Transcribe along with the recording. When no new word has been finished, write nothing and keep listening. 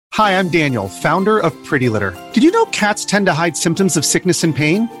Hi, I'm Daniel, founder of Pretty Litter. Did you know cats tend to hide symptoms of sickness and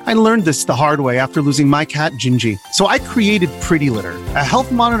pain? I learned this the hard way after losing my cat, Gingy. So I created Pretty Litter, a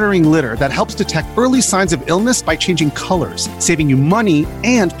health monitoring litter that helps detect early signs of illness by changing colors, saving you money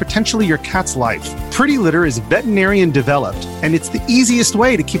and potentially your cat's life. Pretty Litter is veterinarian developed, and it's the easiest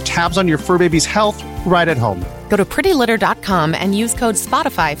way to keep tabs on your fur baby's health right at home. Go to prettylitter.com and use code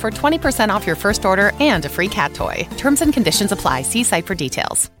SPOTIFY for 20% off your first order and a free cat toy. Terms and conditions apply. See site for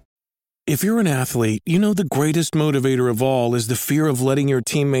details. If you're an athlete, you know the greatest motivator of all is the fear of letting your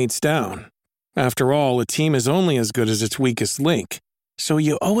teammates down. After all, a team is only as good as its weakest link. So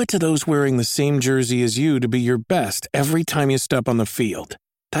you owe it to those wearing the same jersey as you to be your best every time you step on the field.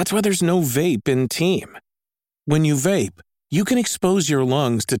 That's why there's no vape in team. When you vape, you can expose your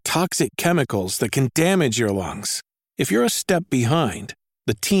lungs to toxic chemicals that can damage your lungs. If you're a step behind,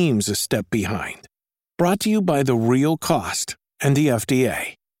 the team's a step behind. Brought to you by The Real Cost and the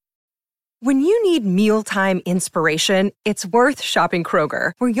FDA. When you need mealtime inspiration, it's worth shopping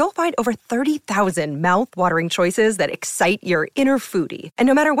Kroger, where you'll find over 30,000 mouth-watering choices that excite your inner foodie. And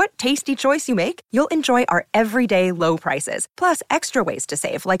no matter what tasty choice you make, you'll enjoy our everyday low prices, plus extra ways to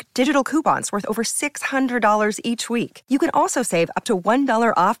save, like digital coupons worth over $600 each week. You can also save up to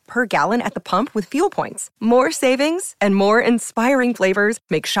 $1 off per gallon at the pump with fuel points. More savings and more inspiring flavors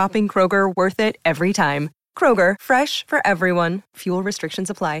make shopping Kroger worth it every time. Kroger, fresh for everyone. Fuel restrictions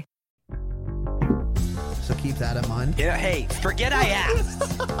apply. So keep that in mind. Yeah, hey, forget I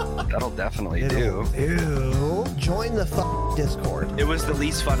asked. That'll definitely do. Ew. Join the Discord. It was the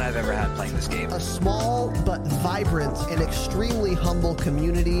least fun I've ever had playing this game. A small but vibrant and extremely humble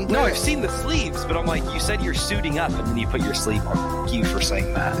community. No, I've seen the sleeves, but I'm like, you said you're suiting up, and then you put your sleeve on. Thank you for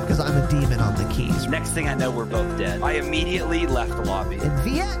saying that. Because I'm a demon on the keys. Next thing I know, we're both dead. I immediately left the lobby. In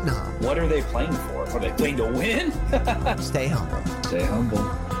Vietnam. What are they playing for? Are they playing to win? Stay humble. Stay humble.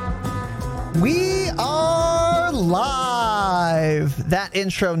 We are live. That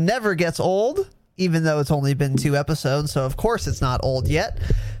intro never gets old, even though it's only been 2 episodes, so of course it's not old yet.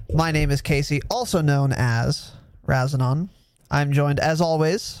 My name is Casey, also known as Razanon. I'm joined, as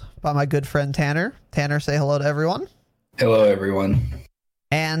always, by my good friend Tanner. Tanner, say hello to everyone. Hello, everyone.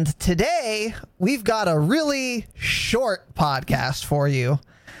 And today, we've got a really short podcast for you,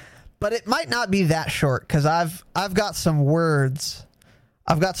 but it might not be that short, because I've got some words.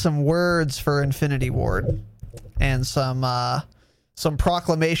 I've got some words for Infinity Ward and some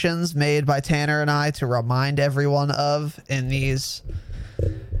proclamations made by Tanner and I to remind everyone of in these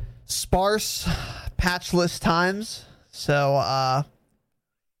sparse, patchless times. So, a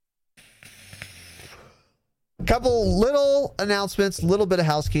couple little announcements, little bit of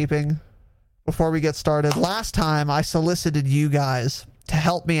housekeeping before we get started. Last time I solicited you guys to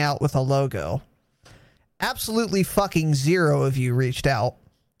help me out with a logo. Absolutely fucking 0 of you reached out.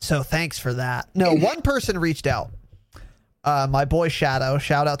 So thanks for that. No, one person reached out. My boy Shadow.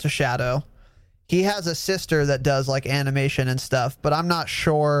 Shout out to Shadow. He has a sister that does like animation and stuff, but I'm not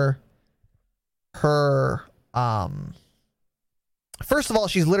sure her... First of all,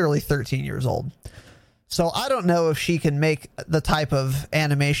 she's literally 13 years old. So I don't know if she can make the type of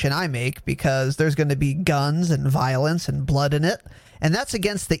animation I make, because there's going to be guns and violence and blood in it. And that's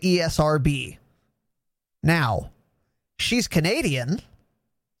against the ESRB. Now, she's Canadian,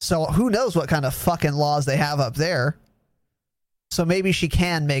 so who knows what kind of fucking laws they have up there. So maybe she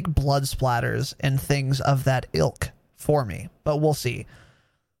can make blood splatters and things of that ilk for me, but we'll see.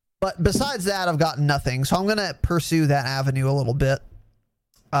 But besides that, I've got nothing, so I'm going to pursue that avenue a little bit.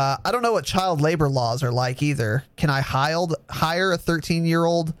 I don't know what child labor laws are like either. Can I hire a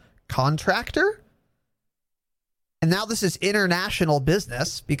 13-year-old contractor? And now this is international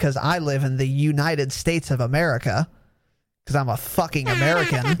business because I live in the United States of America, because I'm a fucking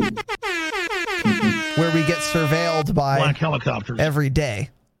American, where we get surveilled by black helicopters every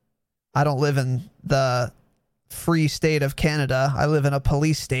day. I don't live in the free state of Canada. I live in a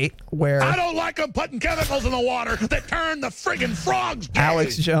police state where... I don't like them putting chemicals in the water that turn the friggin' frogs gay.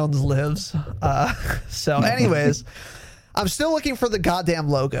 Alex Jones lives. So anyways, I'm still looking for the goddamn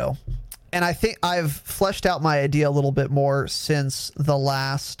logo. And I think I've fleshed out my idea a little bit more since the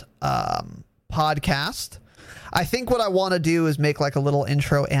last podcast. I think what I want to do is make like a little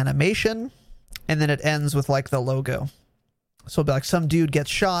intro animation, and then it ends with like the logo. So it'll be like some dude gets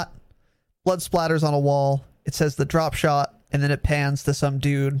shot, blood splatters on a wall, it says the drop shot, and then it pans to some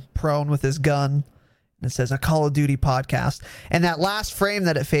dude prone with his gun, and it says a Call of Duty podcast. And that last frame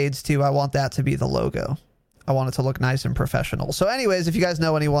that it fades to, I want that to be the logo. I want it to look nice and professional. So anyways, if you guys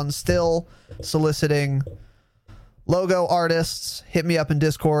know anyone still soliciting logo artists, hit me up in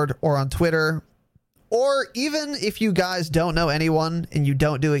Discord or on Twitter, Or even if you guys don't know anyone and you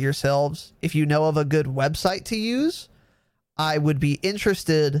don't do it yourselves, if you know of a good website to use, I would be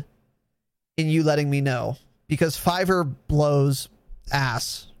interested in you letting me know, because Fiverr blows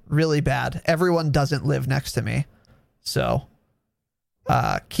ass really bad. Everyone doesn't live next to me. So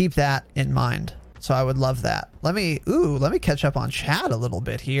keep that in mind. So I would love that. Let me catch up on chat a little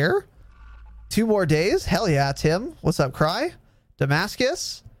bit here. 2 more days. Hell yeah, Tim. What's up, Cry?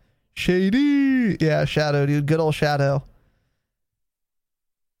 Damascus? Shady. Yeah, Shadow, dude. Good old Shadow.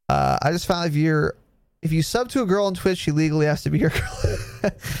 I just found if you sub to a girl on Twitch, she legally has to be your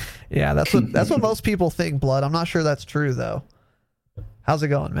girl. Yeah, that's what most people think, Blood. I'm not sure that's true though. How's it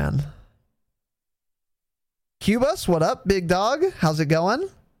going, man? Cubus, what up, big dog? How's it going?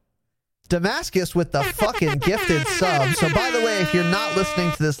 Damascus with the fucking gifted sub. So by the way, if you're not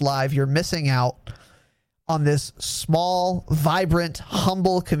listening to this live, you're missing out on this small, vibrant,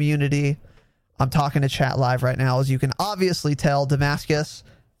 humble community. I'm talking to chat live right now. As you can obviously tell, Damascus,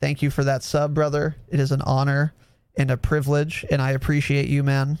 thank you for that sub, brother. It is an honor and a privilege, and I appreciate you,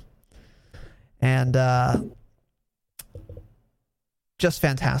 man. And just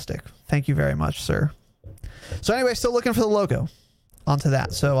fantastic. Thank you very much, sir. So anyway, still looking for the logo. Onto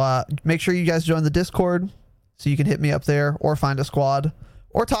that. So make sure you guys join the Discord so you can hit me up there, or find a squad,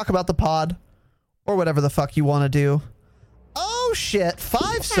 or talk about the pod, or whatever the fuck you want to do. Oh shit,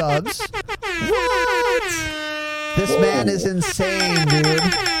 5 subs. What? This man is insane, dude.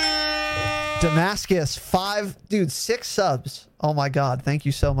 Damascus, 6 subs. Oh my god, thank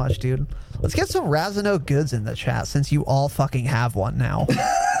you so much, dude. Let's get some Razano goods in the chat, since you all fucking have one now.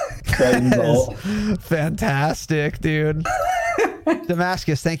 Fantastic, dude.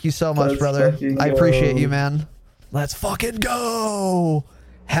 Damascus, thank you so much, brother. I appreciate you, man. Let's fucking go.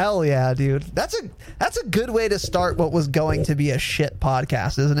 Hell yeah, dude. That's a good way to start what was going to be a shit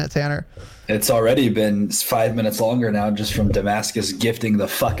podcast, isn't it, Tanner? It's already been 5 minutes longer now, just from Damascus gifting the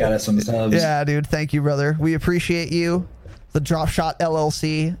fuck out of some subs. Yeah, dude. Thank you, brother. We appreciate you. The Drop Shot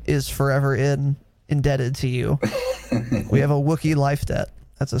LLC is forever indebted to you. We have a Wookiee life debt.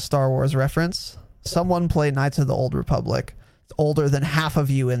 That's a Star Wars reference. Someone play Knights of the Old Republic. It's older than half of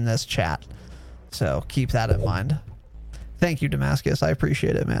you in this chat. So keep that in mind. Thank you, Damascus. I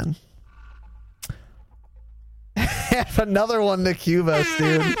appreciate it, man. Another one to Cubus,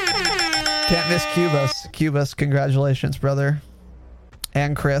 dude. Can't miss Cubus. Cubus, congratulations, brother.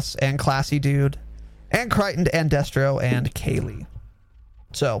 And Chris, and Classy Dude, and Crichton, and Destro, and Kaylee.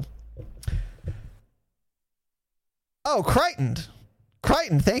 So. Oh, Crichton.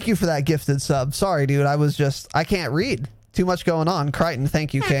 Crichton, thank you for that gifted sub. Sorry, dude. I can't read. Too much going on. Crichton,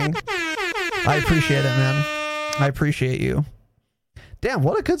 thank you, King. I appreciate it, man. I appreciate you. Damn,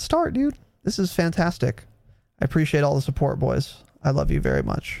 what a good start, dude. This is fantastic. I appreciate all the support, boys. I love you very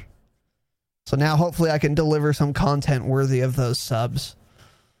much. So now hopefully I can deliver some content worthy of those subs.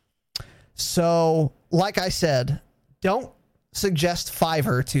 So, like I said, don't suggest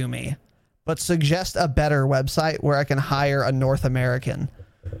Fiverr to me, but suggest a better website where I can hire a North American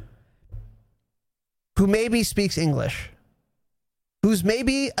who maybe speaks English, who's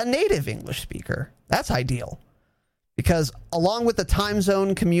maybe a native English speaker. That's ideal. Because along with the time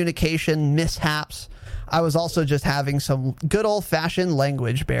zone communication mishaps, I was also just having some good old-fashioned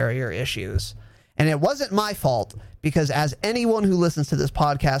language barrier issues. And it wasn't my fault, because as anyone who listens to this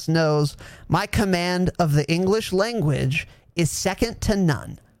podcast knows, my command of the English language is second to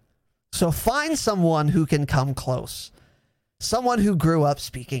none. So find someone who can come close. Someone who grew up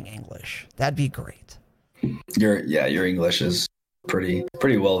speaking English. That'd be great. Your English is pretty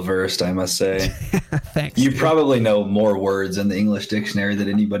well versed, I must say. Thanks. You probably know more words in the English dictionary than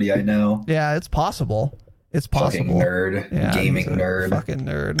anybody I know. Yeah, it's possible. It's possible. Fucking nerd. Yeah, gaming nerd. Fucking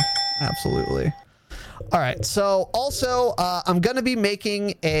nerd. Absolutely. All right. So also, I'm going to be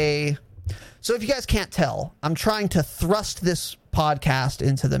making so if you guys can't tell, I'm trying to thrust this podcast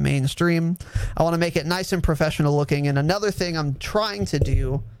into the mainstream. I want to make it nice and professional looking. And another thing I'm trying to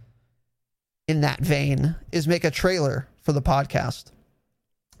do in that vein is make a trailer for the podcast.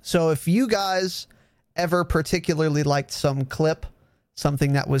 So if you guys ever particularly liked some clip,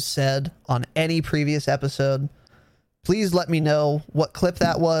 something that was said on any previous episode, please let me know what clip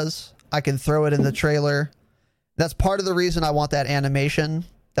that was. I can throw it in the trailer. That's part of the reason I want that animation.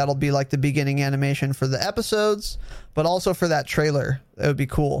 That'll be like the beginning animation for the episodes, but also for that trailer. That would be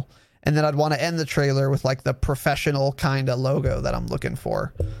cool. And then I'd want to end the trailer with like the professional kind of logo that I'm looking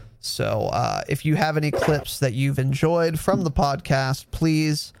for. So if you have any clips that you've enjoyed from the podcast,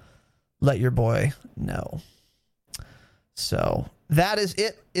 please let your boy know. So that is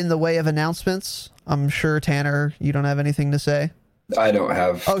it in the way of announcements. I'm sure, Tanner, you don't have anything to say. I don't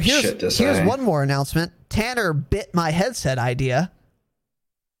have shit to say. Here's one more announcement. Tanner bit my headset idea.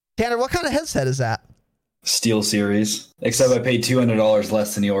 Tanner, what kind of headset is that? Steel Series. Except I paid $200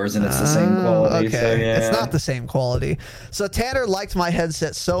 less than yours, and it's the same quality. Okay. So, yeah. It's not the same quality. So Tanner liked my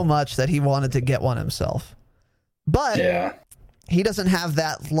headset so much that he wanted to get one himself. But he doesn't have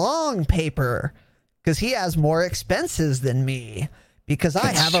that long paper because he has more expenses than me because I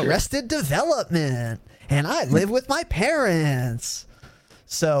have Arrested Development and I live with my parents.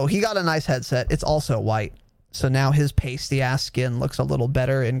 So he got a nice headset. It's also white. So now his pasty ass skin looks a little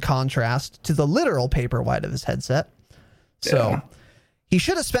better in contrast to the literal paper white of his headset. So he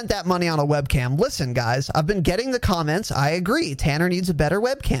should have spent that money on a webcam. Listen, guys, I've been getting the comments. I agree. Tanner needs a better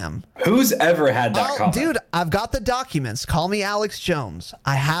webcam. Who's ever had that comment? Dude, I've got the documents. Call me Alex Jones.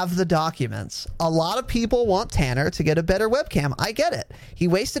 I have the documents. A lot of people want Tanner to get a better webcam. I get it. He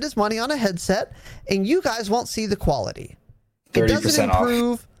wasted his money on a headset, and you guys won't see the quality. It doesn't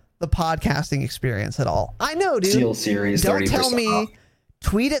improve the podcasting experience at all. I know, dude. Steel Series, don't 30% tell me. off.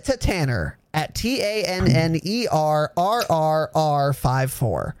 Tweet it to Tanner at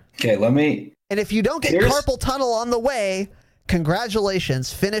TANNERRRR54. Okay, let me. And if you don't get carpal tunnel on the way,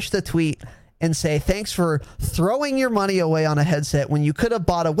 congratulations. Finish the tweet and say thanks for throwing your money away on a headset when you could have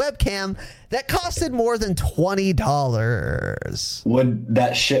bought a webcam that costed more than $20. Would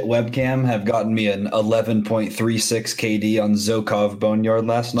that shit webcam have gotten me an 11.36 KD on Zokov Boneyard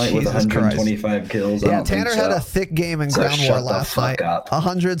last night with 125 kills? Yeah, Tanner had a thick game in Ground War last night.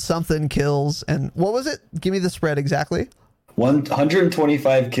 100-something kills. And what was it? Give me the spread exactly.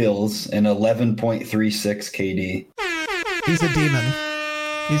 125 kills and 11.36 KD. He's a demon.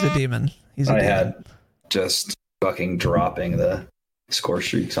 He's a demon. I had just fucking dropping the score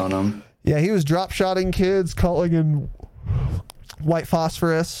streaks on him. Yeah, he was drop shotting kids, calling him white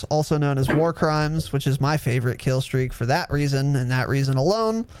phosphorus, also known as war crimes, which is my favorite kill streak for that reason and that reason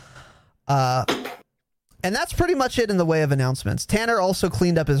alone. And that's pretty much it in the way of announcements. Tanner also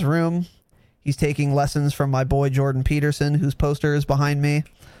cleaned up his room. He's taking lessons from my boy Jordan Peterson, whose poster is behind me.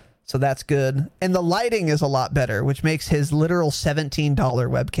 So that's good. And the lighting is a lot better, which makes his literal $17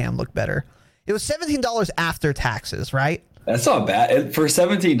 webcam look better. It was $17 after taxes, right? That's not bad. For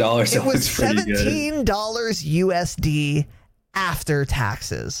 $17, it was $17 USD after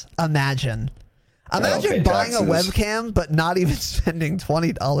taxes. Imagine buying a webcam, but not even spending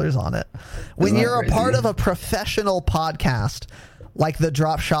 $20 on it. When you're a part of a professional podcast like the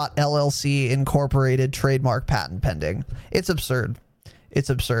Drop Shot LLC Incorporated trademark patent pending, it's absurd. It's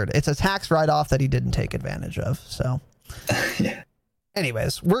absurd. It's a tax write-off that he didn't take advantage of. So, yeah.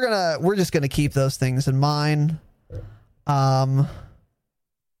 Anyways, we're just gonna keep those things in mind. Let's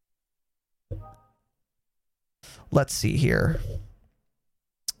see here.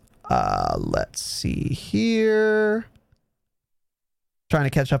 Trying to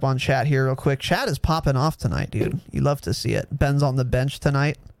catch up on chat here real quick. Chat is popping off tonight, dude. You love to see it. Ben's on the bench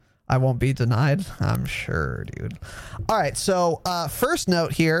tonight. I won't be denied. I'm sure, dude. All right. So first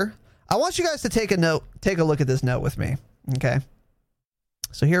note here. I want you guys to take a look at this note with me. Okay.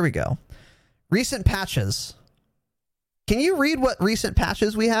 So here we go. Recent patches. Can you read what recent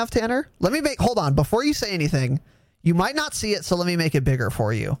patches we have, Tanner? Hold on. Before you say anything, you might not see it. So let me make it bigger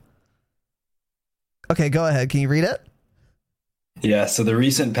for you. Okay, go ahead. Can you read it? Yeah. So the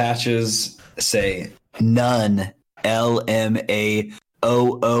recent patches say none. LMA.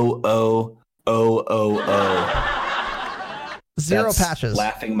 O. Zero patches.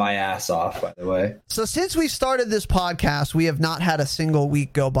 Laughing my ass off, by the way. So since we started this podcast, we have not had a single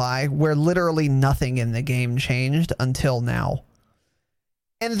week go by where literally nothing in the game changed until now.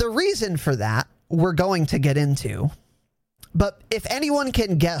 And the reason for that, we're going to get into. But if anyone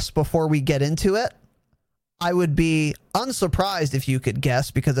can guess before we get into it, I would be unsurprised if you could guess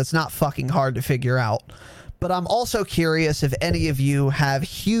because it's not fucking hard to figure out. But I'm also curious if any of you have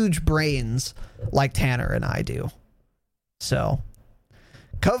huge brains like Tanner and I do. So,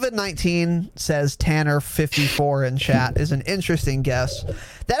 COVID-19 says Tanner54 in chat is an interesting guess.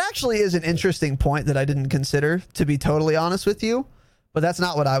 That actually is an interesting point that I didn't consider, to be totally honest with you. But that's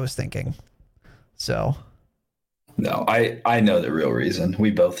not what I was thinking. So. No, I know the real reason. We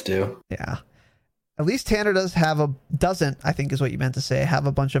both do. Yeah. At least Tanner doesn't, I think is what you meant to say, have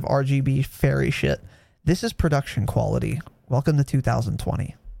a bunch of RGB fairy shit. This is production quality. Welcome to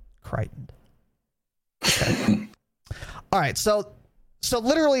 2020. Crichton. Okay. All right, so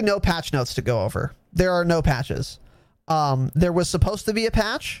literally no patch notes to go over. There are no patches. There was supposed to be a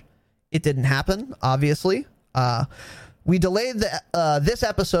patch. It didn't happen, obviously. We delayed this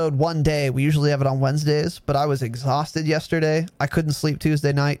episode one day. We usually have it on Wednesdays, but I was exhausted yesterday. I couldn't sleep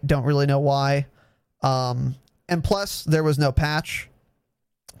Tuesday night. Don't really know why. And And plus, there was no patch,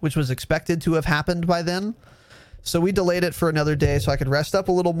 which was expected to have happened by then. So we delayed it for another day so I could rest up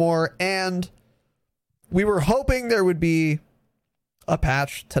a little more. And we were hoping there would be a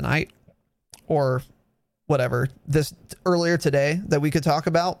patch tonight or whatever, this earlier today that we could talk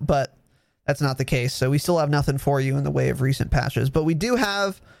about, but that's not the case. So we still have nothing for you in the way of recent patches. But we do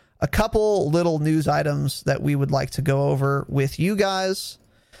have a couple little news items that we would like to go over with you guys.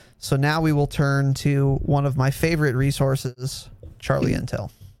 So now we will turn to one of my favorite resources, Charlie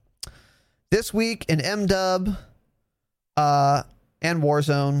Intel. This week in MDub and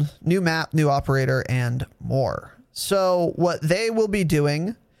Warzone, new map, new operator, and more. So what they will be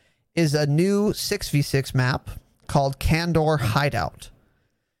doing is a new 6v6 map called Candor Hideout.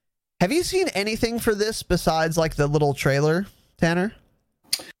 Have you seen anything for this besides like the little trailer, Tanner?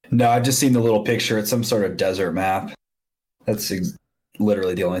 No, I've just seen the little picture. It's some sort of desert map. That's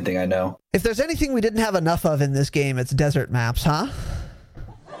literally the only thing I know. If there's anything we didn't have enough of in this game, it's desert maps, huh?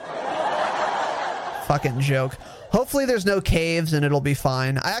 Fucking joke. Hopefully there's no caves and it'll be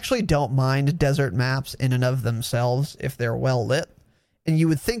fine. I actually don't mind desert maps in and of themselves if they're well lit. And you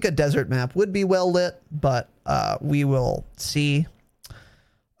would think a desert map would be well lit, but we will see.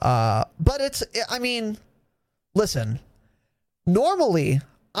 But it's, I mean, listen, normally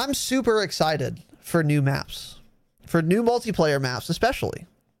I'm super excited for new maps, for new multiplayer maps especially.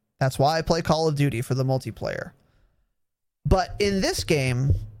 That's why I play Call of Duty, for the multiplayer. But in this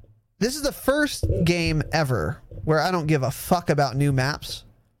game, this is the first game ever where I don't give a fuck about new maps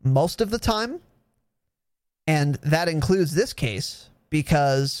most of the time. And that includes this case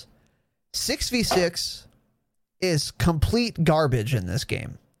because 6v6 is complete garbage in this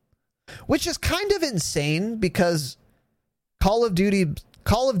game, which is kind of insane because Call of Duty's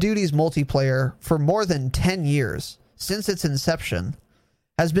multiplayer for more than 10 years since its inception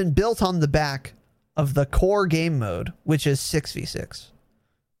has been built on the back of the core game mode, which is 6v6.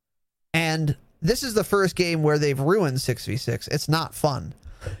 And this is the first game where they've ruined 6v6. It's not fun.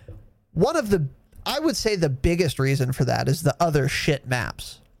 I would say the biggest reason for that is the other shit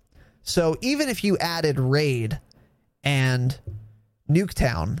maps. So even if you added Raid and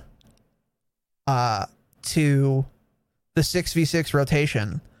Nuketown to the 6v6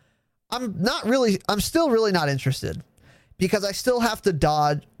 rotation, I'm still really not interested because I still have to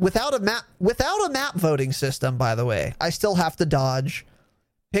dodge without a map voting system, by the way. I still have to dodge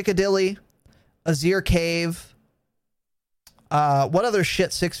Piccadilly, Azir Cave. What other shit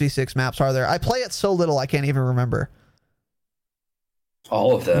 6v6 maps are there? I play it so little I can't even remember.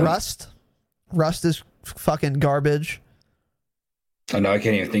 All of them. Rust is fucking garbage. Oh, no, I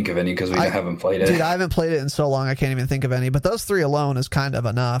can't even think of any because I haven't played it. Dude, I haven't played it in so long I can't even think of any. But those three alone is kind of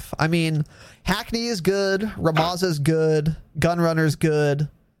enough. I mean, Hackney is good. Ramaza's good. Gunrunner's good.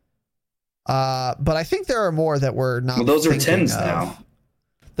 But I think there are more that we're not. Well, those are 10s now.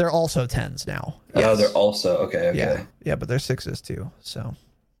 They're also 10s now. Yes. Oh, they're also okay. Yeah, but they're 6s too. So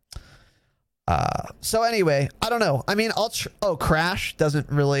anyway, I don't know. I mean, Crash doesn't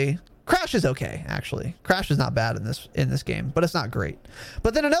really. Crash is okay, actually. Crash is not bad in this game, but it's not great.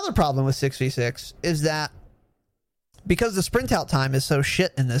 But then another problem with 6v6 is that because the sprint out time is so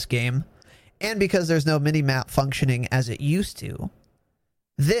shit in this game, and because there's no mini-map functioning as it used to,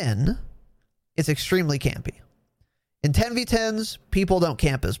 then it's extremely campy. In 10v10s, people don't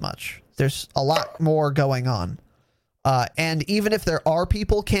camp as much. There's a lot more going on. And even if there are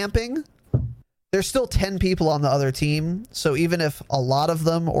people camping, there's still 10 people on the other team. So even if a lot of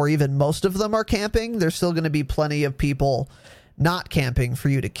them or even most of them are camping, there's still going to be plenty of people not camping for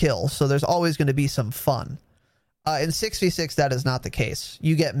you to kill. So there's always going to be some fun. In 6v6, that is not the case.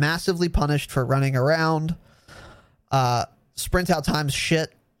 You get massively punished for running around. Sprint out time's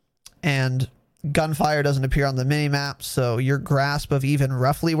shit. And gunfire doesn't appear on the minimap. So your grasp of even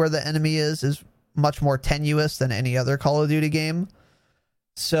roughly where the enemy is much more tenuous than any other Call of Duty game.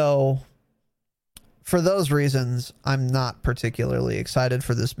 So for those reasons, I'm not particularly excited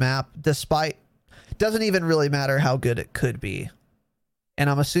for this map, despite it doesn't even really matter how good it could be. And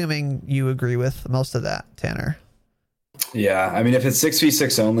I'm assuming you agree with most of that, Tanner. Yeah, I mean, if it's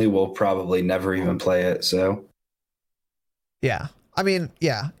 6v6 only, we'll probably never even play it, so. Yeah, I mean,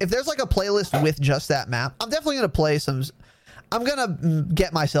 yeah, if there's like a playlist with just that map, I'm definitely going to play some. I'm going to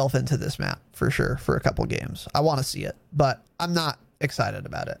get myself into this map for sure for a couple games. I want to see it, but I'm not excited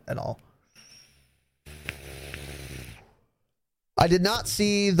about it at all. I did not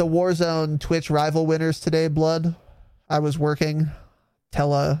see the Warzone Twitch rival winners today, Blood. I was working.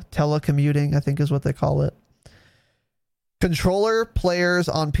 Telecommuting, I think is what they call it. Controller players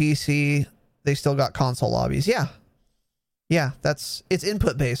on PC, they still got console lobbies. Yeah, it's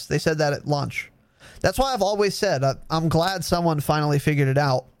input based. They said that at launch. That's why I've always said I'm glad someone finally figured it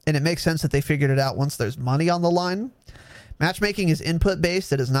out, and it makes sense that they figured it out once there's money on the line. Matchmaking is input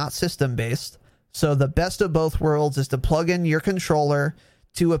based; it is not system based. So the best of both worlds is to plug in your controller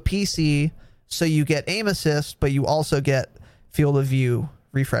to a PC, so you get aim assist, but you also get field of view,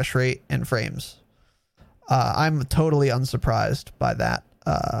 refresh rate, and frames. I'm totally unsurprised by that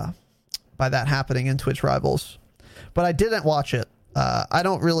happening in Twitch Rivals, but I didn't watch it. I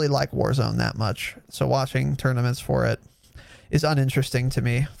don't really like Warzone that much, so watching tournaments for it is uninteresting to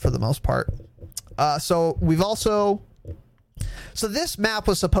me for the most part. So this map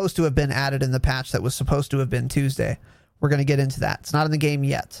was supposed to have been added in the patch that was supposed to have been Tuesday. We're going to get into that. It's not in the game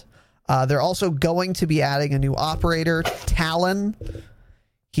yet. They're also going to be adding a new operator, Talon.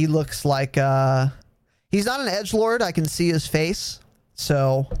 He looks like he's not an edgelord. I can see his face,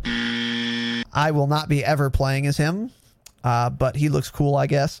 so I will not be ever playing as him. But he looks cool, I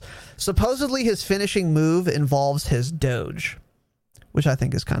guess. Supposedly his finishing move involves his doge, which I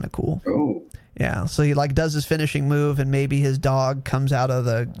think is kind of cool. Oh. Yeah, so he like does his finishing move, and maybe his dog comes out of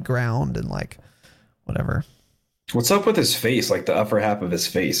the ground and like whatever. What's up with his face? Like the upper half of his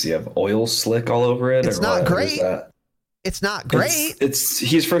face, you have oil slick all over it. It's not great. It's not great.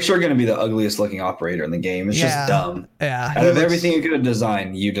 He's for sure going to be the ugliest looking operator in the game. It's just dumb. Yeah. Out of everything you could have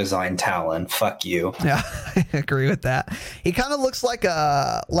designed, you designed Talon. Fuck you. Yeah, I agree with that. He kind of looks like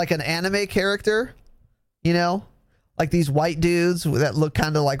an anime character, you know, like these white dudes that look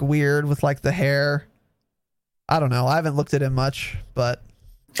kind of like weird with like the hair. I don't know. I haven't looked at him much, but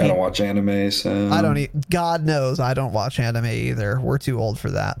I don't watch anime, so I don't. God knows I don't watch anime either. We're too old for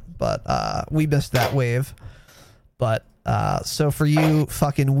that, but we missed that wave. But so for you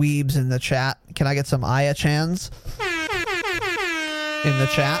fucking weebs in the chat, can I get some Aya-chans in the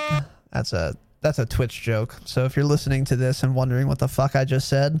chat? That's a Twitch joke. So if you're listening to this and wondering what the fuck I just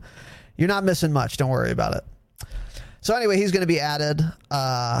said, you're not missing much. Don't worry about it. So anyway, he's going to be added,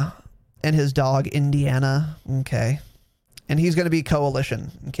 and his dog Indiana. Okay. And he's going to be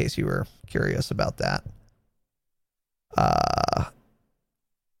Coalition, in case you were curious about that.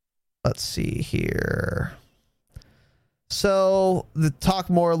 Let's see here. So, talk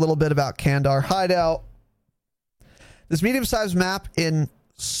more a little bit about Kandar Hideout. This medium-sized map in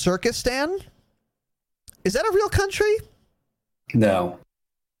Circustan? Is that a real country? No.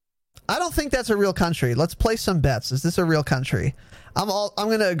 I don't think that's a real country. Let's place some bets. Is this a real country? I'm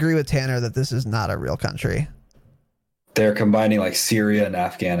going to agree with Tanner that this is not a real country. They're combining like Syria and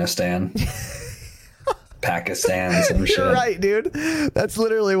Afghanistan. Pakistan, some shit. You're right, dude. That's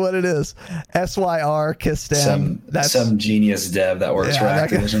literally what it is. SYR Kistan. Some genius dev that works for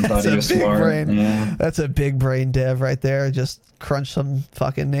Activision thought he was smart. Yeah. That's a big brain dev right there. Just crunch some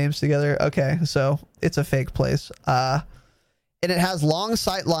fucking names together. Okay, so it's a fake place. And it has long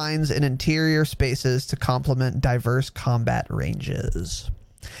sight lines and interior spaces to complement diverse combat ranges.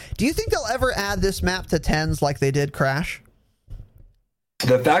 Do you think they'll ever add this map to 10s like they did Crash?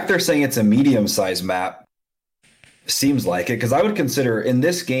 The fact they're saying it's a medium-sized map seems like it, because I would consider, in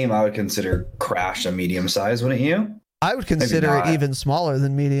this game, I would consider Crash a medium-size, wouldn't you? I would consider it even smaller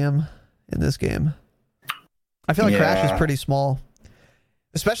than medium in this game. I feel like Crash is pretty small.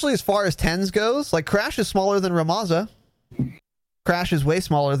 Especially as far as 10s goes. Like, Crash is smaller than Ramaza. Crash is way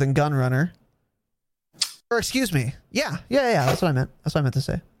smaller than Gunrunner. Or excuse me. Yeah. That's what I meant. That's what I meant to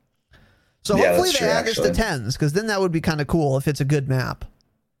say. So hopefully they add this to 10s, because then that would be kind of cool if it's a good map.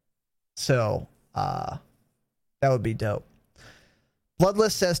 So that would be dope.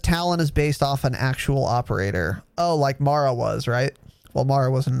 Bloodless says Talon is based off an actual operator. Oh, like Mara was, right? Well,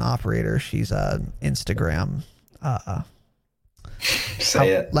 Mara wasn't an operator. She's an Instagram. Say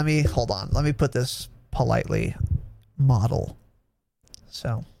it. Hold on. Let me put this politely. Model.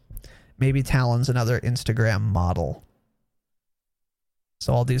 So maybe Talon's another Instagram model.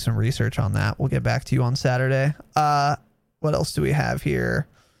 So I'll do some research on that. We'll get back to you on Saturday. What else do we have here?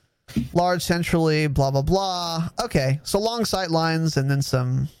 Large centrally, blah, blah, blah. Okay, so long sight lines and then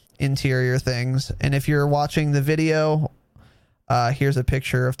some interior things. And if you're watching the video, here's a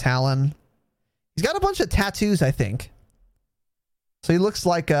picture of Talon. He's got a bunch of tattoos, I think. So he looks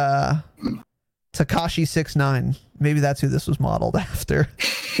like Takashi 6ix9ine. Maybe that's who this was modeled after.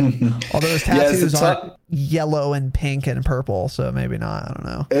 Although his tattoos are yellow and pink and purple, so maybe not. I don't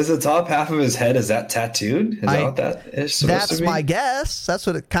know. Is the top half of his head, is that tattooed? Is that what that is supposed to be? That's my guess. That's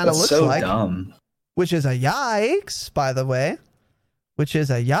what it kind of looks so like. Dumb. Which is a yikes, by the way. Which is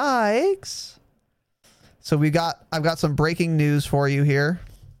a yikes. So I've got some breaking news for you here.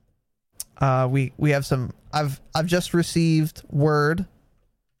 We have some. I've just received word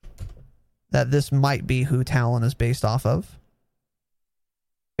that this might be who Talon is based off of.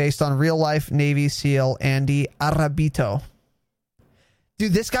 based on real life Navy SEAL Andy Arabito.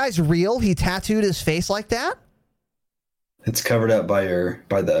 Dude, this guy's real? He tattooed his face like that? It's covered up by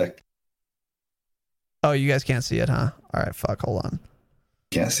the. Oh, you guys can't see it, huh? All right, fuck, hold on.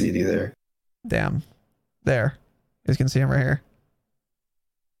 Can't see it either. Damn. There. You guys can see him right here.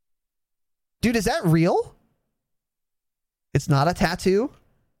 Dude, is that real? It's not a tattoo?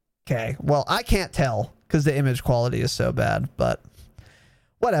 Okay, well, I can't tell because the image quality is so bad, but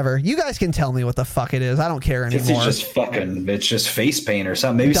whatever. You guys can tell me what the fuck it is. I don't care anymore. It's just face paint or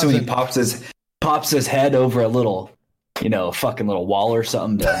something. Maybe somebody pops his head over a little, fucking little wall or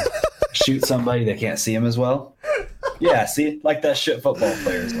something to shoot somebody that can't see him as well. Yeah, see, like that shit football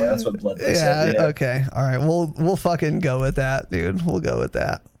players. That's what blood said. Yeah. Okay. All right. We'll fucking go with that, dude. We'll go with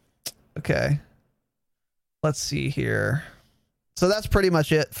that. Okay. Let's see here. So that's pretty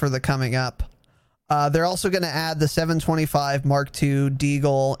much it for the coming up. They're also going to add the 725 Mark II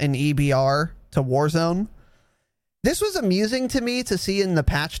Deagle and EBR to Warzone. This was amusing to me to see in the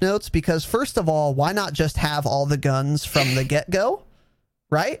patch notes because, first of all, why not just have all the guns from the get-go?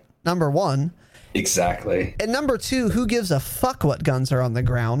 Right? Number one. Exactly. And number two, who gives a fuck what guns are on the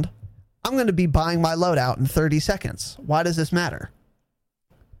ground? I'm going to be buying my loadout in 30 seconds. Why does this matter?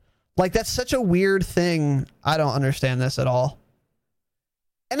 Like, that's such a weird thing. I don't understand this at all.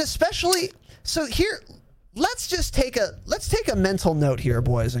 And especially, so here, let's take a mental note here,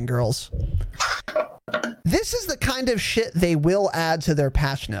 boys and girls. This is the kind of shit they will add to their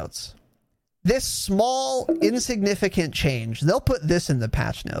patch notes. This small, insignificant change, they'll put this in the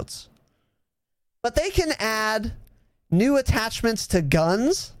patch notes. But they can add new attachments to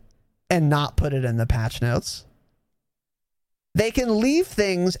guns and not put it in the patch notes. They can leave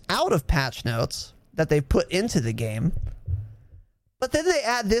things out of patch notes that they put into the game. But then they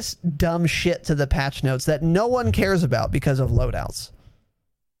add this dumb shit to the patch notes that no one cares about because of loadouts.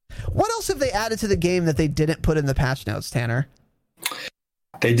 What else have they added to the game that they didn't put in the patch notes, Tanner?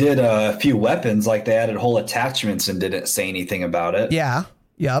 They did a few weapons, like they added whole attachments and didn't say anything about it. Yeah.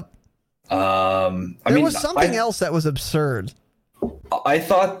 Yep. There was something else that was absurd. I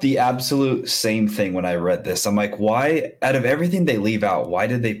thought the absolute same thing when I read this. I'm like, why, out of everything they leave out, why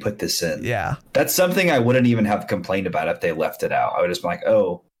did they put this in? Yeah. That's something I wouldn't even have complained about if they left it out. I would just be like,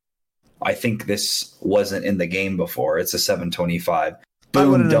 oh, I think this wasn't in the game before. It's a 725.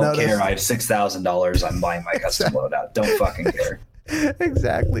 Boom, don't care. I have $6,000. I'm buying my custom loadout. Don't fucking care.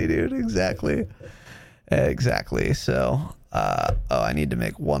 Exactly, dude. Exactly. So, I need to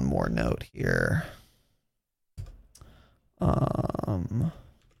make one more note here.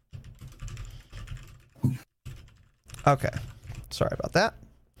 Okay. Sorry about that.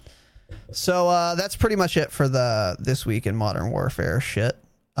 So, that's pretty much it for this week in Modern Warfare shit.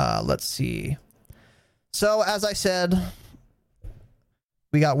 Let's see. So, as I said,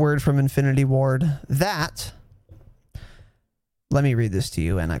 we got word from Infinity Ward that, let me read this to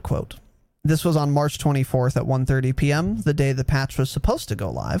you, and I quote, "This was on March 24th at 1:30 p.m., the day the patch was supposed to go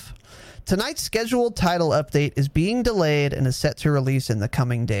live. Tonight's scheduled title update is being delayed and is set to release in the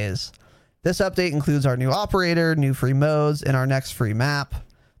coming days. This update includes our new operator, new free modes, and our next free map.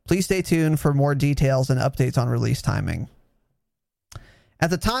 Please stay tuned for more details and updates on release timing." At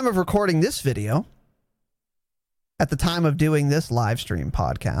the time of recording this video, at the time of doing this live stream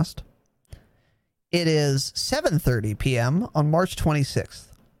podcast, it is 7:30 p.m. on March 26th.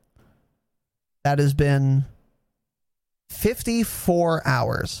 That has been 54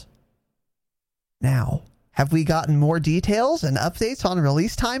 hours. Now, have we gotten more details and updates on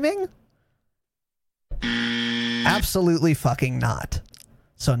release timing? Absolutely fucking not.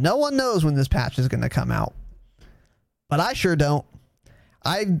 So no one knows when this patch is going to come out. But I sure don't.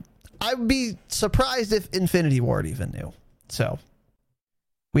 I'd be surprised if Infinity Ward even knew. So,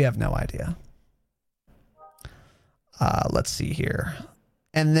 we have no idea. Let's see here.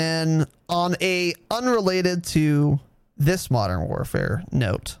 And then on a unrelated to this Modern Warfare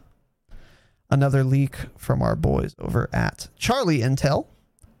note, another leak from our boys over at Charlie Intel.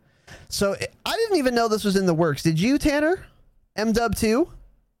 So I didn't even know this was in the works. Did you, Tanner? MW 2?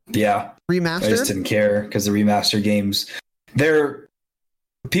 Yeah. Remastered? I just didn't care because the remaster games,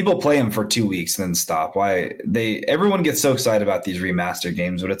 people play them for 2 weeks and then stop. Everyone gets so excited about these remaster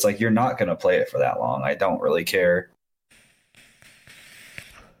games, but it's like, you're not going to play it for that long. I don't really care.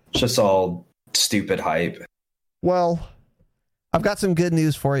 It's just all stupid hype. Well, I've got some good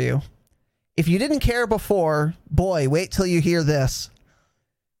news for you. If you didn't care before, boy, wait till you hear this.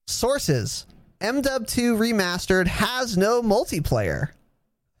 Sources: MW 2 Remastered has no multiplayer.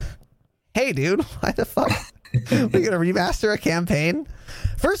 Hey, dude, why the fuck? We're going to remaster a campaign?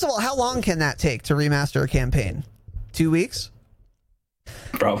 First of all, how long can that take to remaster a campaign? 2 weeks?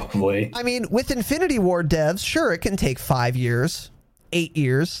 Probably. I mean, with Infinity Ward devs, sure, it can take 5 years, 8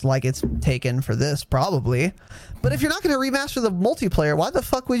 years, like it's taken for this, probably. But if you're not going to remaster the multiplayer, why the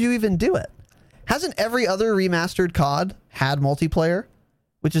fuck would you even do it? Hasn't every other remastered COD had multiplayer?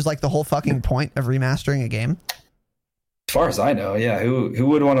 Which is like the whole fucking point of remastering a game. As far as I know, yeah. Who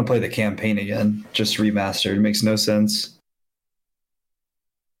would want to play the campaign again? Just remastered. It makes no sense.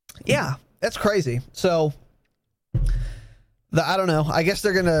 Yeah, that's crazy. So, I don't know. I guess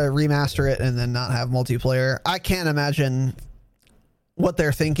they're going to remaster it and then not have multiplayer. I can't imagine what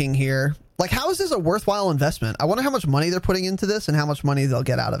they're thinking here. Like, how is this a worthwhile investment? I wonder how much money they're putting into this and how much money they'll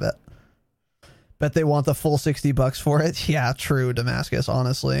get out of it. Bet they want the full $60 for it. Yeah, true, Damascus,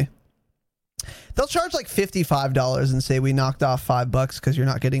 honestly. They'll charge like $55 and say we knocked off $5 because you're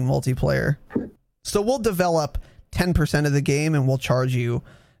not getting multiplayer. So we'll develop 10% of the game and we'll charge you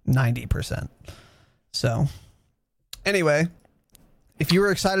 90%. So anyway, if you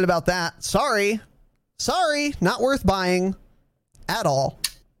were excited about that, sorry, not worth buying at all.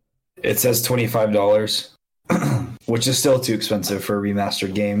 It says $25. Which is still too expensive for a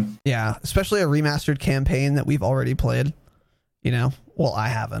remastered game. Yeah, especially a remastered campaign that we've already played. You know, well, I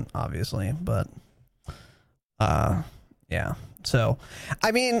haven't, obviously, but yeah. So,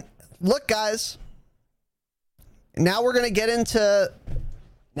 I mean, look, guys. Now we're gonna get into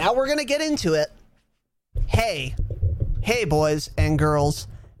it. Hey, boys and girls,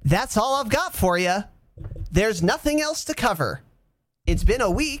 that's all I've got for you. There's nothing else to cover. It's been a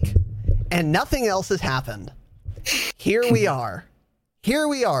week, and nothing else has happened. Here we are,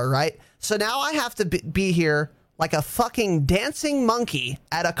 right? So now I have to be here like a fucking dancing monkey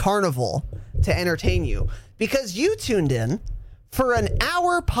at a carnival to entertain you because you tuned in for an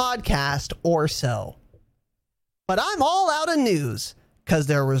hour podcast or so. But I'm all out of news because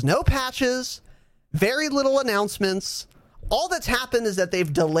there was no patches, very little announcements. All that's happened is that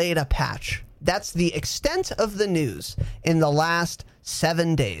they've delayed a patch. That's the extent of the news in the last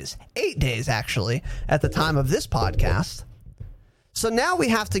 7 days, 8 days, actually, at the time of this podcast. So now we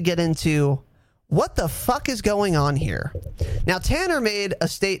have to get into what the fuck is going on here. Now, Tanner made a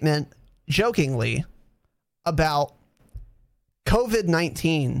statement jokingly about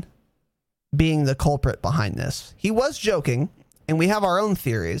COVID-19 being the culprit behind this. He was joking, and we have our own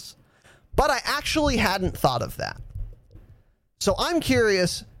theories, but I actually hadn't thought of that. So I'm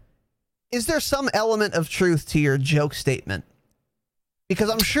curious, is there some element of truth to your joke statement? Because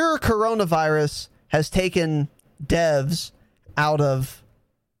I'm sure coronavirus has taken devs out of,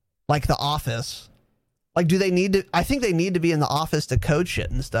 like, the office. Like, do they need to... I think they need to be in the office to code shit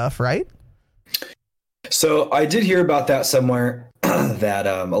and stuff, right? So I did hear about that somewhere, that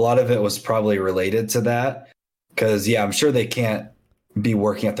a lot of it was probably related to that. Because, yeah, I'm sure they can't be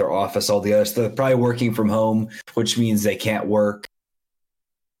working at their office all the others. They're probably working from home, which means they can't work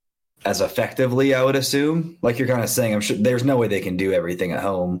as effectively, I would assume. Like you're kind of saying, I'm sure there's no way they can do everything at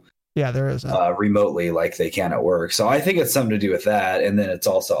home. Yeah, there is. Remotely like they can at work. So I think it's something to do with that. And then it's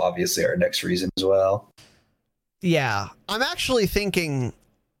also obviously our next reason as well. Yeah, I'm actually thinking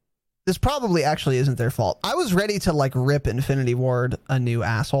this probably actually isn't their fault. I was ready to like rip Infinity Ward a new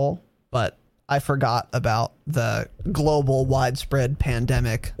asshole, but I forgot about the global widespread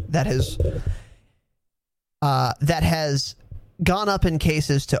pandemic that has gone up in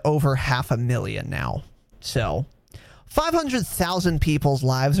cases to over 500,000 now. So 500,000 people's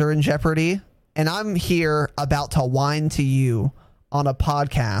lives are in jeopardy. And I'm here about to whine to you on a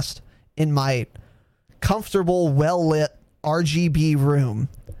podcast in my comfortable, well-lit RGB room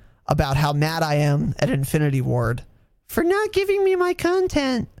about how mad I am at Infinity Ward for not giving me my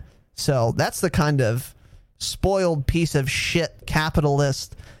content. So that's the kind of spoiled piece of shit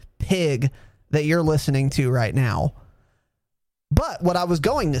capitalist pig that you're listening to right now. But what I was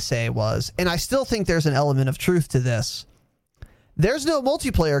going to say was, and I still think there's an element of truth to this, there's no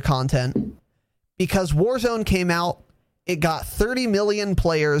multiplayer content because Warzone came out, it got 30 million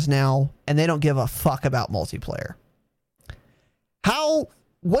players now, and they don't give a fuck about multiplayer.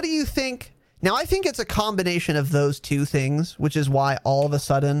 What do you think? Now, I think it's a combination of those two things, which is why all of a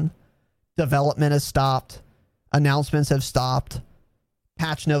sudden development has stopped, announcements have stopped,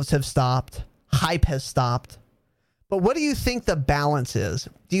 patch notes have stopped, hype has stopped. But what do you think the balance is?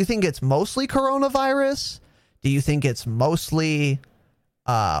 Do you think it's mostly coronavirus? Do you think it's mostly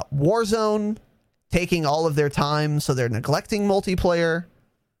Warzone taking all of their time so they're neglecting multiplayer?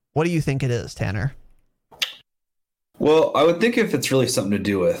 What do you think it is, Tanner? Well, I would think if it's really something to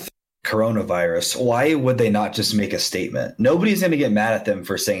do with coronavirus, why would they not just make a statement? Nobody's going to get mad at them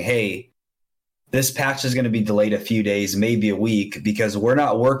for saying, hey, this patch is going to be delayed a few days, maybe a week, because we're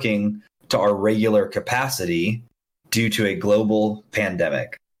not working to our regular capacity. due to a global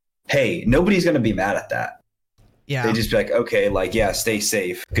pandemic. Hey, nobody's going to be mad at that. Yeah. They just be like, okay, like, yeah, stay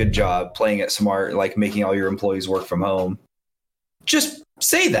safe. Good job playing it smart, like making all your employees work from home. Just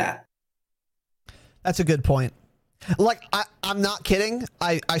say that. That's a good point. Like, I'm not kidding.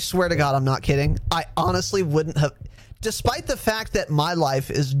 I swear to God, I'm not kidding. I honestly wouldn't have, despite the fact that my life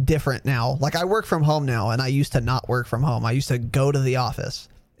is different now. Like, I work from home now, and I used to not work from home. I used to go to the office,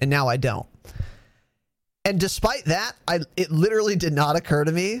 and now I don't. And despite that, it literally did not occur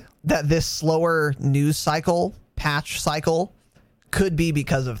to me that this slower news cycle, patch cycle, could be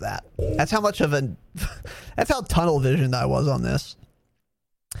because of that. That's how much of that's how tunnel visioned I was on this.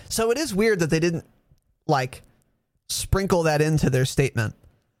 So it is weird that they didn't, like, sprinkle that into their statement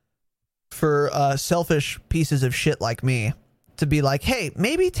for selfish pieces of shit like me to be like, hey,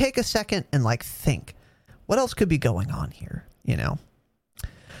 maybe take a second and, like, think what else could be going on here, you know?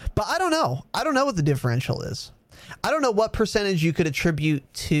 But I don't know. I don't know what the differential is. I don't know what percentage you could attribute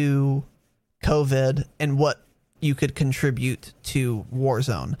to COVID and what you could contribute to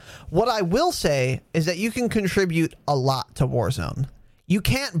Warzone. What I will say is that you can contribute a lot to Warzone. You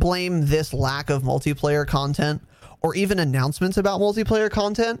can't blame this lack of multiplayer content or even announcements about multiplayer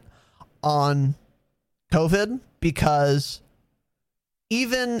content on COVID, because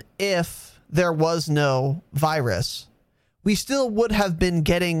even if there was no virus, we still would have been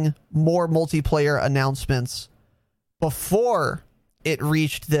getting more multiplayer announcements before it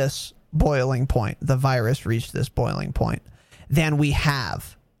reached this boiling point, the virus reached this boiling point, than we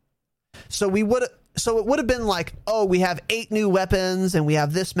have. So it would have been like, oh, we have 8 new weapons and we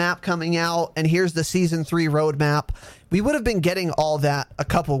have this map coming out and here's the season 3 roadmap. We would have been getting all that a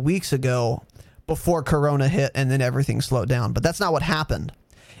couple weeks ago before Corona hit and then everything slowed down. But that's not what happened.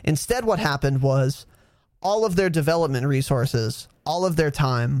 Instead, what happened was all of their development resources, all of their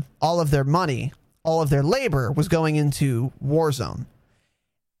time, all of their money, all of their labor was going into Warzone.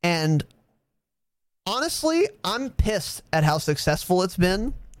 And honestly, I'm pissed at how successful it's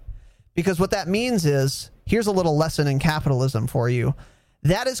been, because what that means is, here's a little lesson in capitalism for you.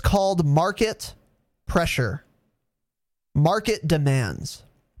 That is called market pressure. Market demands.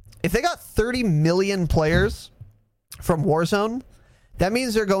 If they got 30 million players from Warzone, that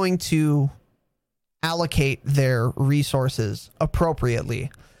means they're going to allocate their resources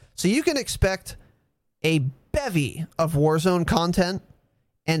appropriately. So you can expect a bevy of Warzone content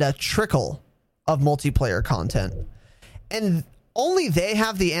and a trickle of multiplayer content. And only they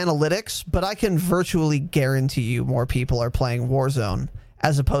have the analytics, but I can virtually guarantee you more people are playing Warzone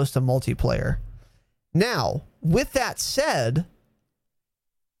as opposed to multiplayer. Now, with that said,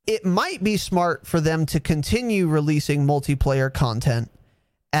 it might be smart for them to continue releasing multiplayer content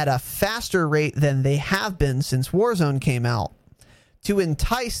at a faster rate than they have been since Warzone came out, to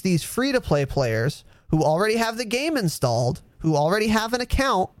entice these free-to-play players who already have the game installed, who already have an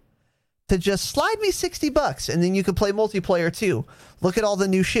account, to just slide me $60 and then you can play multiplayer too. Look at all the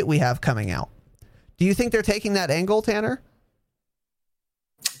new shit we have coming out. Do you think they're taking that angle, Tanner?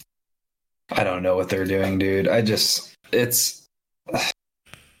 I don't know what they're doing, dude.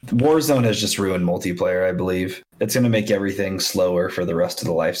 Warzone has just ruined multiplayer, I believe. It's going to make everything slower for the rest of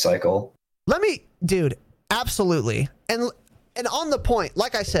the life cycle. Dude, absolutely. And on the point,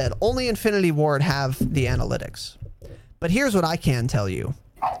 like I said, only Infinity Ward have the analytics. But here's what I can tell you.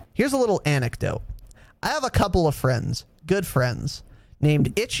 Here's a little anecdote. I have a couple of friends, good friends,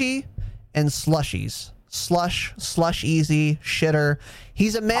 named Itchy and Slushies. Slush Easy, Shitter.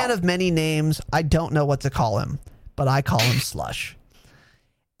 He's a man of many names. I don't know what to call him, but I call him Slush.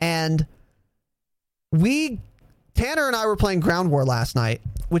 And Tanner and I were playing Ground War last night,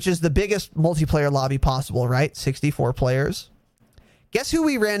 which is the biggest multiplayer lobby possible, right? 64 players. Guess who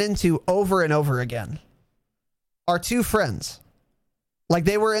we ran into over and over again? Our two friends. Like,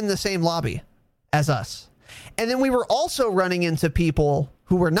 they were in the same lobby as us. And then we were also running into people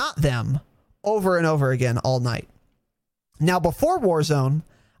who were not them over and over again all night. Now, before Warzone,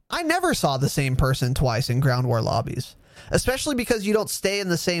 I never saw the same person twice in Ground War lobbies, especially because you don't stay in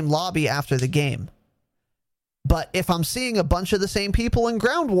the same lobby after the game. But if I'm seeing a bunch of the same people in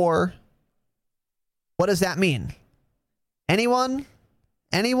Ground War, what does that mean? Anyone?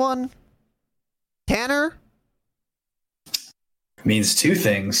 Tanner? Means two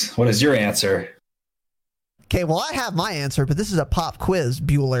things. What is your answer? Okay, well, I have my answer, but this is a pop quiz,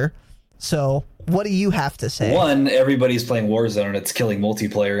 Bueller. So what do you have to say? 1, everybody's playing Warzone and it's killing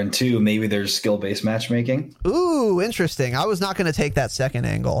multiplayer. And 2, maybe there's skill-based matchmaking. Ooh, interesting. I was not going to take that second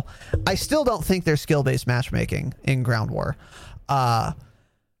angle. I still don't think there's skill-based matchmaking in Ground War.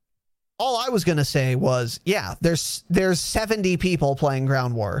 all I was going to say was, yeah, there's 70 people playing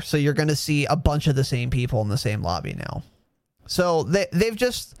Ground War, so you're going to see a bunch of the same people in the same lobby now. So they've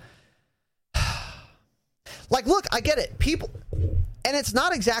just like, look, I get it. People, and it's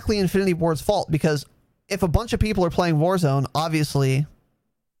not exactly Infinity Ward's fault, because if a bunch of people are playing Warzone, obviously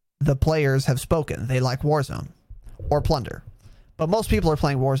the players have spoken. They like Warzone or Plunder, but most people are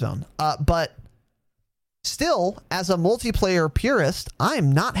playing Warzone. But still, as a multiplayer purist,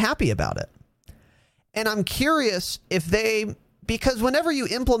 I'm not happy about it. And I'm curious if because whenever you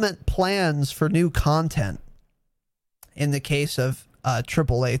implement plans for new content, in the case of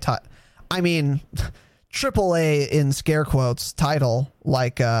AAA, AAA in scare quotes title,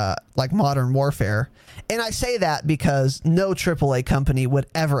 like Modern Warfare. And I say that because no AAA company would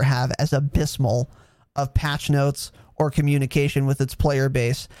ever have as abysmal of patch notes or communication with its player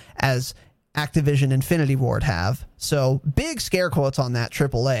base as Activision Infinity Ward have. So big scare quotes on that,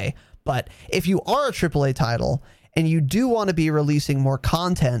 AAA. But if you are a AAA title and you do want to be releasing more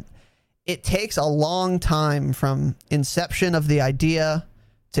content, it takes a long time from inception of the idea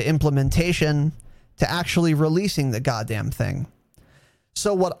to implementation to actually releasing the goddamn thing.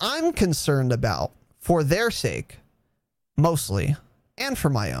 So what I'm concerned about, for their sake, mostly, and for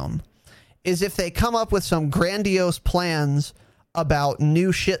my own, is if they come up with some grandiose plans about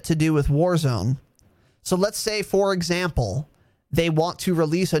new shit to do with Warzone. So let's say, for example, they want to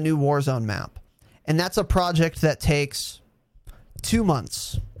release a new Warzone map, and that's a project that takes 2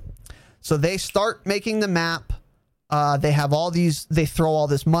 months. So they start making the map. They throw all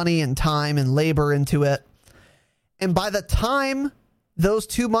this money and time and labor into it. And by the time those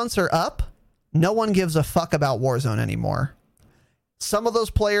 2 months are up, no one gives a fuck about Warzone anymore. Some of those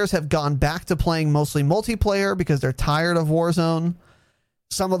players have gone back to playing mostly multiplayer because they're tired of Warzone.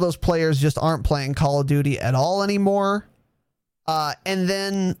 Some of those players just aren't playing Call of Duty at all anymore. And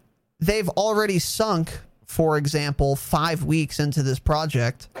then they've already sunk, for example, 5 weeks into this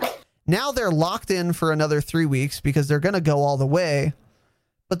project. Now they're locked in for another 3 weeks because they're going to go all the way.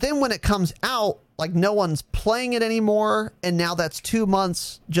 But then when it comes out, like, no one's playing it anymore. And now that's 2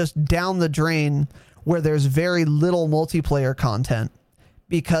 months just down the drain where there's very little multiplayer content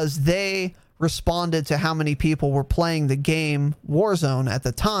because they responded to how many people were playing the game Warzone at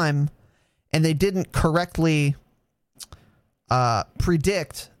the time, and they didn't correctly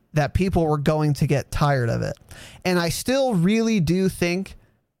predict that people were going to get tired of it. And I still really do think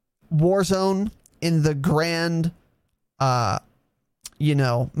Warzone, in the grand,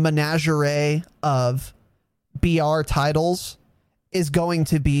 menagerie of BR titles, is going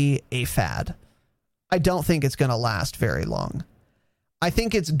to be a fad. I don't think it's going to last very long. I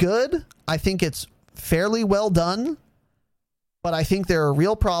think it's good. I think it's fairly well done. But I think there are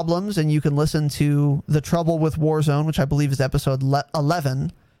real problems, and you can listen to The Trouble with Warzone, which I believe is episode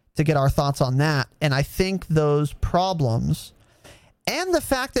 11, to get our thoughts on that. And I think those problems, and the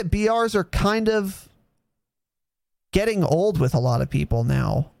fact that BRs are kind of getting old with a lot of people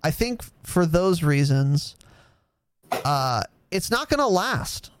now, I think for those reasons, it's not going to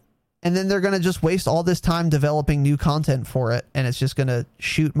last. And then they're going to just waste all this time developing new content for it, and it's just going to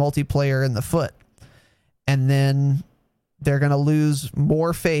shoot multiplayer in the foot. And then they're going to lose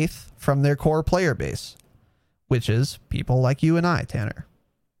more faith from their core player base, which is people like you and I, Tanner.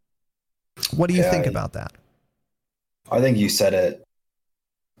 What do you think about that? I think you said it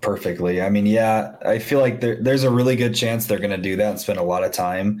perfectly. I mean, yeah, I feel like there's a really good chance they're going to do that and spend a lot of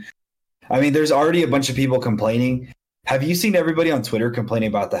time. I mean, there's already a bunch of people complaining. Have you seen everybody on Twitter complaining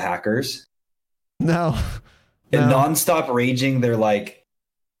about the hackers? No. And nonstop raging. They're like,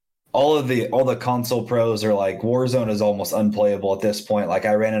 all the console pros are like, Warzone is almost unplayable at this point. Like,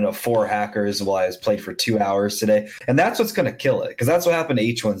 I ran into 4 hackers while I was played for 2 hours today. And that's what's going to kill it. Because that's what happened to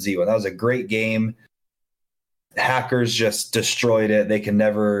H1Z1. That was a great game. Hackers just destroyed it. They can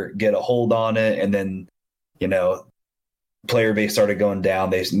never get a hold on it. And then, player base started going down.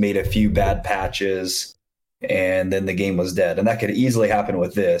 They made a few bad patches, and then the game was dead. And that could easily happen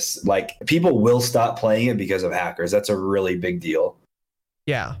with this. Like, people will stop playing it because of hackers. That's a really big deal.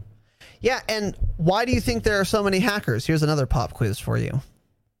 Yeah. Yeah, and why do you think there are so many hackers? Here's another pop quiz for you.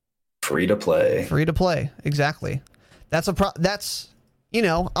 Free to play. Free to play, exactly. I'm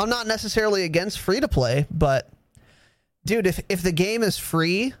not necessarily against free to play, but dude, if the game is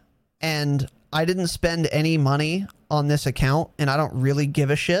free and I didn't spend any money on this account and I don't really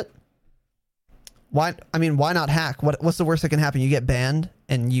give a shit, why not hack? What's the worst that can happen? You get banned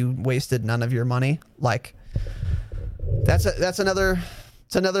and you wasted none of your money. Like, that's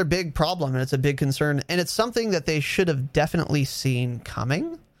another big problem, and it's a big concern, and it's something that they should have definitely seen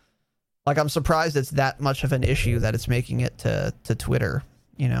coming. Like, I'm surprised it's that much of an issue that it's making it to Twitter,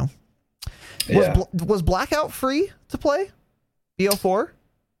 Was Blackout free to play? BO4?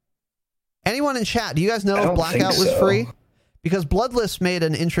 Anyone in chat, do you guys know if Blackout was free? Because Bloodless made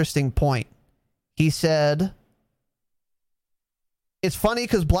an interesting point. He said, it's funny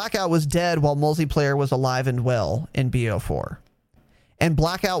because Blackout was dead while multiplayer was alive and well in BO4. And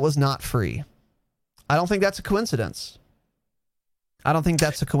Blackout was not free. I don't think that's a coincidence.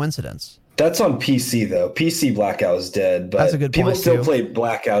 That's on PC, though. PC Blackout is dead, but that's a good people point, still too. play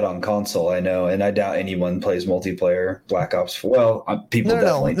Blackout on console, I know, and I doubt anyone plays multiplayer Black Ops. Well, people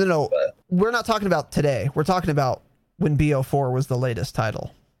definitely. No. But we're not talking about today. We're talking about when BO4 was the latest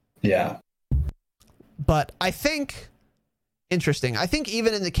title. Yeah. But I think, interesting, I think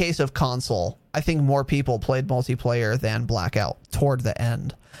even in the case of console, I think more people played multiplayer than Blackout toward the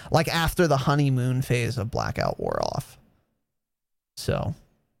end. Like after the honeymoon phase of Blackout wore off. So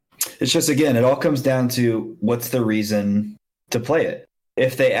it's just, again, it all comes down to what's the reason to play it.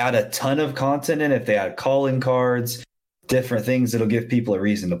 If they add a ton of content in, if they add calling cards, different things, it'll give people a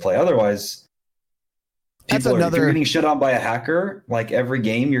reason to play. Otherwise, if you're getting shit on by a hacker, like every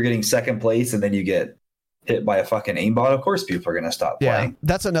game you're getting second place and then you get hit by a fucking aimbot, of course people are going to stop playing. Yeah,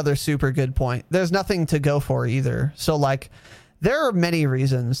 that's another super good point. There's nothing to go for either. So like, there are many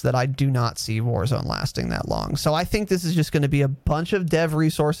reasons that I do not see Warzone lasting that long. So I think this is just going to be a bunch of dev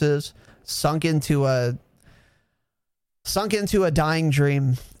resources sunk into a dying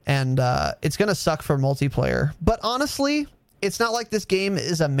dream, and it's going to suck for multiplayer. But honestly, it's not like this game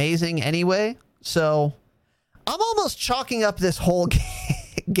is amazing anyway. So I'm almost chalking up this whole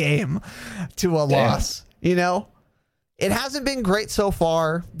game to a loss. You know, it hasn't been great so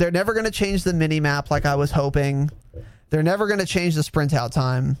far. They're never going to change the mini map like I was hoping. They're never going to change the sprint out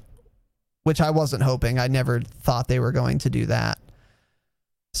time, which I wasn't hoping. I never thought they were going to do that.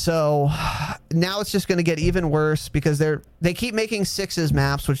 So now it's just going to get even worse because they keep making sixes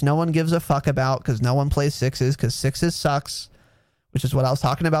maps, which no one gives a fuck about because no one plays sixes because sixes sucks, which is what I was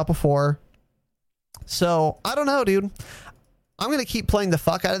talking about before. So I don't know, dude. I'm going to keep playing the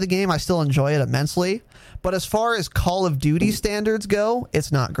fuck out of the game. I still enjoy it immensely. But as far as Call of Duty standards go,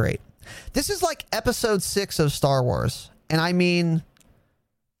 it's not great. This is like episode 6 of Star Wars. And I mean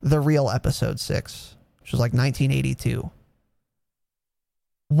the real episode 6, which was like 1982.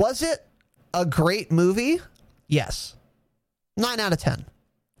 Was it a great movie? Yes. 9 out of 10.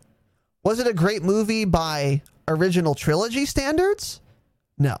 Was it a great movie by original trilogy standards?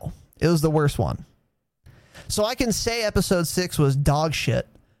 No. It was the worst one. So I can say episode 6 was dog shit,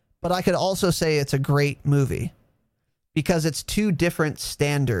 but I could also say it's a great movie because it's two different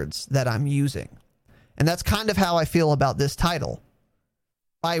standards that I'm using. And that's kind of how I feel about this title.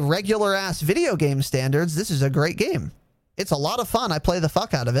 By regular ass video game standards, this is a great game. It's a lot of fun. I play the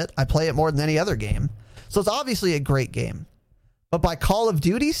fuck out of it. I play it more than any other game. So it's obviously a great game. But by Call of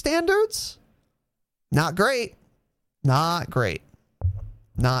Duty standards, not great. Not great.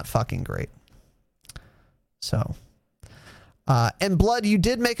 Not fucking great. So, and Blood, you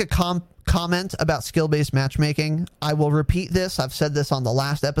did make a comment about skill-based matchmaking. I will repeat this. I've said this on the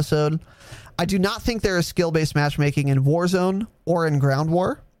last episode. I do not think there is skill-based matchmaking in Warzone or in Ground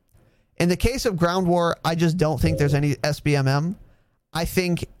War. In the case of Ground War, I just don't think there's any SBMM. I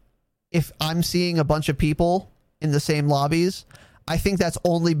think if I'm seeing a bunch of people in the same lobbies, I think that's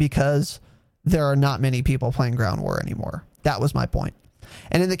only because there are not many people playing Ground War anymore. That was my point.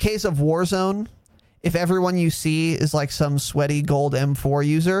 And in the case of Warzone, if everyone you see is like some sweaty gold M4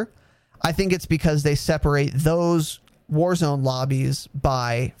 user, I think it's because they separate those Warzone lobbies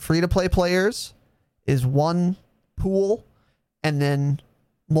by free-to-play players is one pool, and then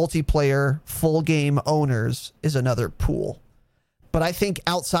multiplayer full game owners is another pool. But I think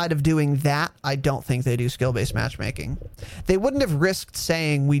outside of doing that, I don't think they do skill-based matchmaking. They wouldn't have risked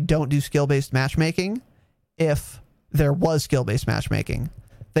saying we don't do skill-based matchmaking if there was skill-based matchmaking.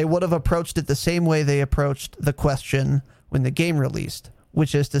 They would have approached it the same way they approached the question when the game released,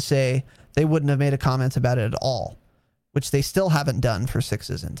 which is to say they wouldn't have made a comment about it at all, which they still haven't done for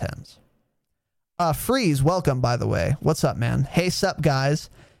 6s and 10s. Freeze, welcome, by the way. What's up, man? Hey, sup, guys.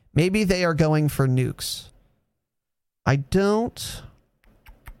 Maybe they are going for nukes. I don't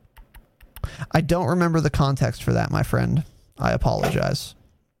remember the context for that, my friend. I apologize.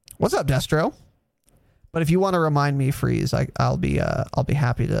 What's up, Destro? But if you want to remind me, Freeze, I'll be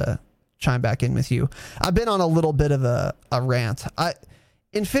happy to chime back in with you. I've been on a little bit of a rant.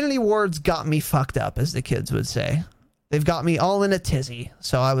 Infinity Ward's got me fucked up, as the kids would say. They've got me all in a tizzy.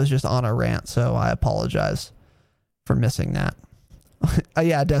 So I was just on a rant. So I apologize for missing that.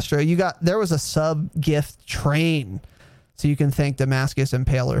 Yeah, Destro, there was a sub gift train. So you can thank Damascus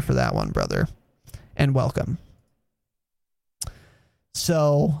Impaler for that one, brother. And welcome.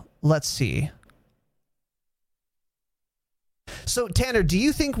 So let's see. So, Tanner, do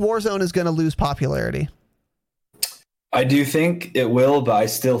you think Warzone is going to lose popularity? I do think it will, but I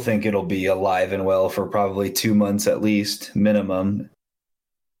still think it'll be alive and well for probably 2 months at least, minimum.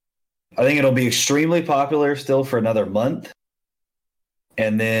 I think it'll be extremely popular still for another month.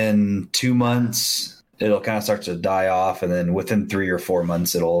 And then 2 months, it'll kind of start to die off. And then within 3 or 4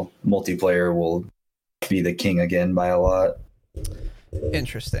 months, multiplayer will be the king again by a lot.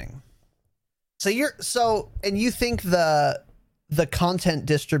 Interesting. So you think the content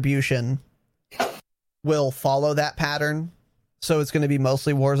distribution will follow that pattern? So it's going to be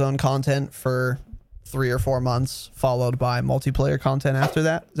mostly Warzone content for 3 or 4 months, followed by multiplayer content after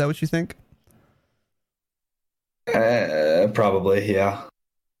that? Is that what you think? Probably, yeah.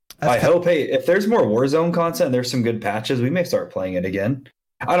 I hope, hey, if there's more Warzone content, there's some good patches, we may start playing it again.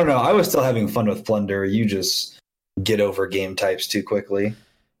 I don't know. I was still having fun with Plunder. You just get over game types too quickly.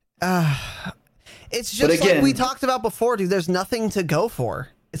 It's just like we talked about before, dude. There's nothing to go for.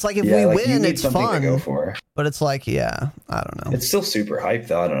 It's like if we win, it's fun. To go for. But it's like, I don't know. It's still super hype,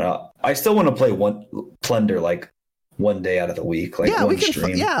 though. I don't know. I still want to play Plunder like one day out of the week. Like one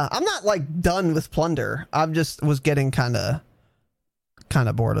stream. I'm not like done with Plunder. I'm just was getting kind of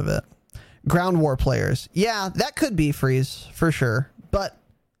bored of it. Ground War players. Yeah, that could be Freeze for sure. But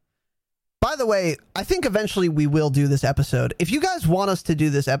by the way, I think eventually we will do this episode. If you guys want us to do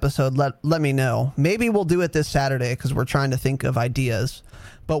this episode, let me know. Maybe we'll do it this Saturday because we're trying to think of ideas.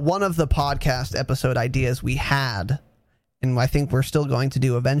 But one of the podcast episode ideas we had, and I think we're still going to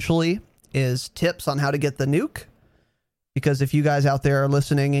do eventually, is tips on how to get the nuke. Because if you guys out there are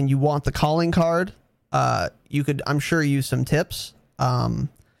listening and you want the calling card, you could, I'm sure, use some tips.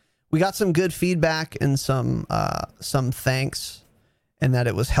 We got some good feedback and some thanks, and that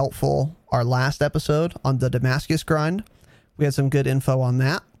it was helpful. Our last episode on the Damascus grind, we had some good info on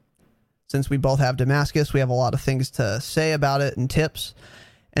that. Since we both have Damascus, we have a lot of things to say about it and tips.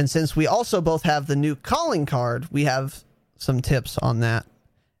 And since we also both have the new calling card, we have some tips on that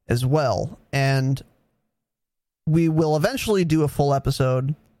as well. And we will eventually do a full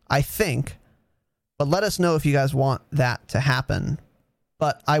episode, I think. But let us know if you guys want that to happen.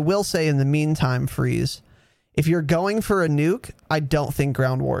 But I will say in the meantime, Freeze, if you're going for a nuke, I don't think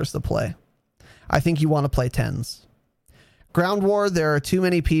Ground War is the play. I think you want to play 10s. Ground War, there are too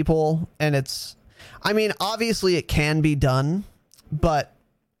many people, and obviously it can be done, but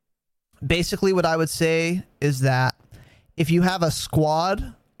basically what I would say is that if you have a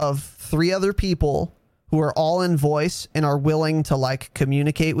squad of 3 other people who are all in voice and are willing to like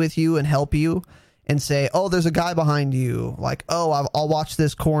communicate with you and help you and say, oh, there's a guy behind you, like, oh, I'll watch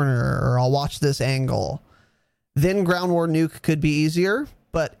this corner or I'll watch this angle, then Ground War nuke could be easier.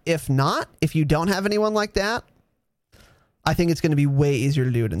 But if not, if you don't have anyone like that, I think it's going to be way easier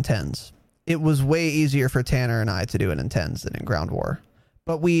to do it in 10s. It was way easier for Tanner and I to do it in 10s than in Ground War.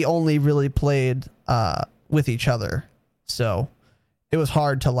 But we only really played with each other. So it was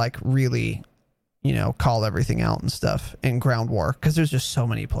hard to like really, call everything out and stuff in Ground War because there's just so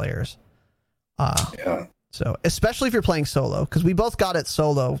many players. So especially if you're playing solo, because we both got it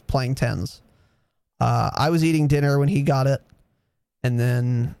solo playing 10s. I was eating dinner when he got it. And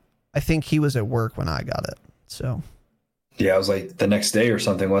then I think he was at work when I got it. So yeah, it was like the next day or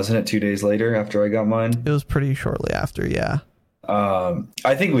something, wasn't it? 2 days later after I got mine. It was pretty shortly after. Yeah.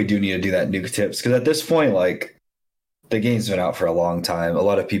 I think we do need to do that nuke tips because at this point, like the game's been out for a long time. A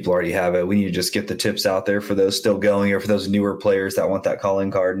lot of people already have it. We need to just get the tips out there for those still going or for those newer players that want that calling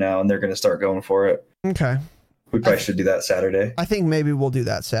card now and they're going to start going for it. Okay. We probably should do that Saturday. I think maybe we'll do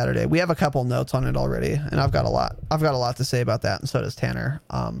that Saturday. We have a couple notes on it already, and I've got a lot to say about that, and so does Tanner.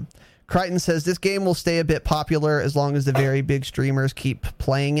 Crichton says this game will stay a bit popular as long as the very big streamers keep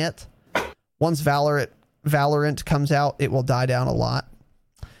playing it. Once Valorant comes out, it will die down a lot.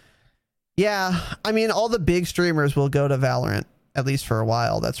 Yeah, all the big streamers will go to Valorant, at least for a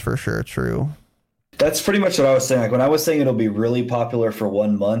while. That's for sure true. That's pretty much what I was saying. Like when I was saying it'll be really popular for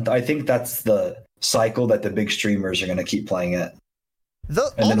 1 month, I think that's the cycle that the big streamers are going to keep playing it.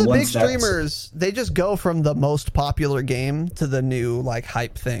 All the big streamers, they just go from the most popular game to the new like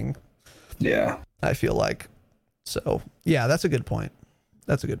hype thing. Yeah. I feel like. So, yeah, that's a good point.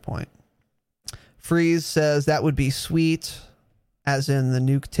 Freeze says that would be sweet, as in the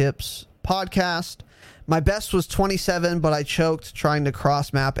Nuke Tips podcast. My best was 27, but I choked trying to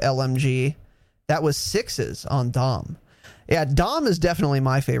cross map LMG. That was 6s on Dom. Yeah, Dom is definitely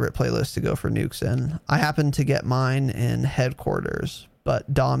my favorite playlist to go for nukes in. I happen to get mine in Headquarters,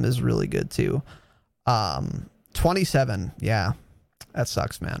 but Dom is really good too. 27, yeah. That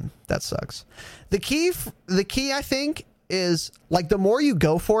sucks, man. That sucks. The key, I think, is like the more you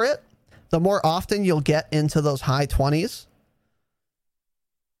go for it, the more often you'll get into those high 20s.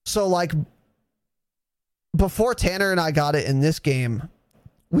 So like before Tanner and I got it in this game,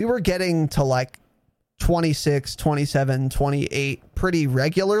 we were getting to like 26, 27, 28 pretty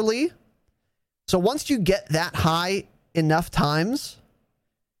regularly. So once you get that high enough times,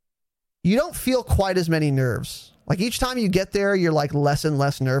 you don't feel quite as many nerves. Like each time you get there, you're like less and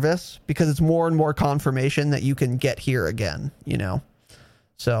less nervous because it's more and more confirmation that you can get here again, you know?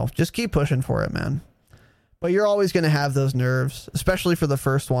 So just keep pushing for it, man. But you're always going to have those nerves, especially for the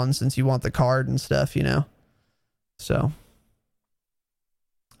first one, since you want the card and stuff, you know? So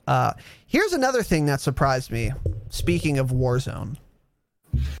here's another thing that surprised me. Speaking of Warzone,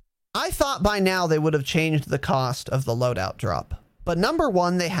 I thought by now they would have changed the cost of the loadout drop. But number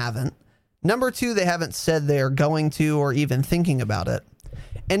one, they haven't. Number two, they haven't said they're going to or even thinking about it.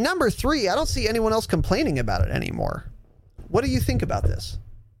 And number three, I don't see anyone else complaining about it anymore. What do you think about this?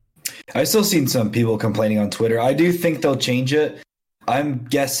 I've still seen some people complaining on Twitter. I do think they'll change it. I'm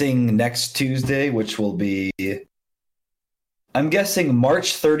guessing next Tuesday, which will be... I'm guessing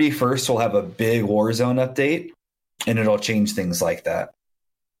March 31st will have a big Warzone update, and it'll change things like that.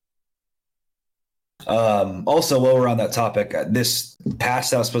 Also, while we're on that topic, this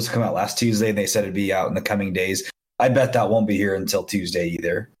pass that was supposed to come out last Tuesday, and they said it'd be out in the coming days. I bet that won't be here until Tuesday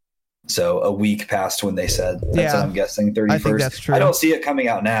either. So a week past when they said. That's what I'm guessing, 31st. I think that's true. I don't see it coming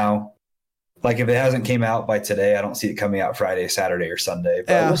out now. Like if it hasn't came out by today, I don't see it coming out Friday, Saturday, or Sunday.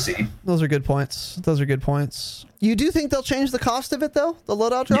 But we'll see. Those are good points. You do think they'll change the cost of it, though? The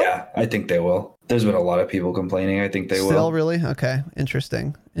loadout drop? Yeah, I think they will. There's been a lot of people complaining. I think they will. Still, really? Okay.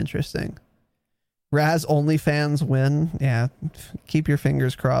 Interesting. Raz OnlyFans win. Yeah. Keep your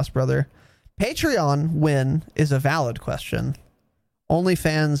fingers crossed, brother. Patreon win is a valid question.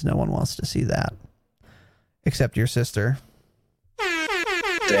 OnlyFans, no one wants to see that. Except your sister.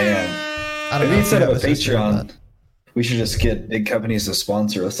 Damn. I don't know if you set up a Patreon, but... we should just get big companies to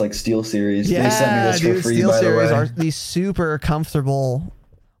sponsor us, like Steel Series. Yeah, they sent me this for free, Steel by Series the way. are these super comfortable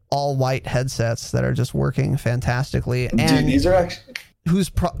all-white headsets that are just working fantastically. And dude, these are actually... whose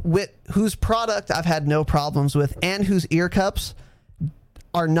product I've had no problems with, and whose ear cups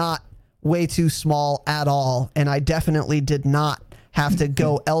are not way too small at all. And I definitely did not have to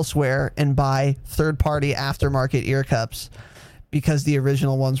go elsewhere and buy third-party aftermarket ear cups because the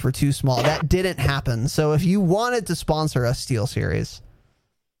original ones were too small. That didn't happen. So if you wanted to sponsor us, Steel Series,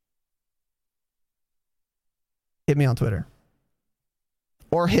 hit me on Twitter.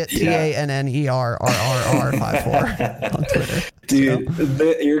 Or hit TANNERRRR54 on Twitter. Dude,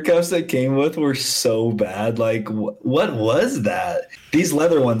 the ear cuffs that came with were so bad. Like, what was that? These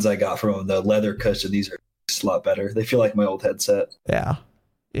leather ones I got from them, the leather cushion, these are a lot better. They feel like my old headset. Yeah,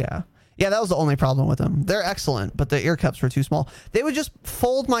 that was the only problem with them. They're excellent, but the ear cups were too small. They would just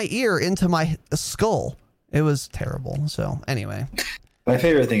fold my ear into my skull. It was terrible. So, anyway. My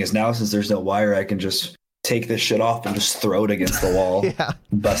favorite thing is now, since there's no wire, I can just take this shit off and just throw it against the wall. Yeah.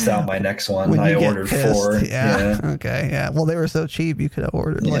 Bust out my next one. I ordered 4. Yeah. Okay. Yeah. Well, they were so cheap, you could have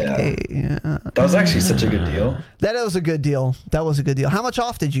ordered like 8. Yeah. That was actually such a good deal. That was a good deal. How much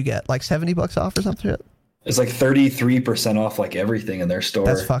off did you get? Like $70 off or something? It's like 33% off like everything in their store.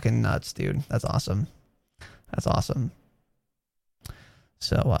 That's fucking nuts, dude. That's awesome.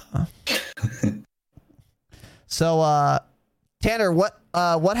 So, Tanner,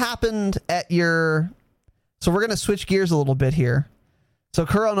 what happened at your... So we're going to switch gears a little bit here. So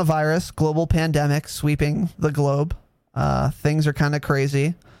coronavirus, global pandemic sweeping the globe. Things are kind of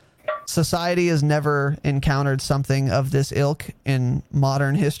crazy. Society has never encountered something of this ilk in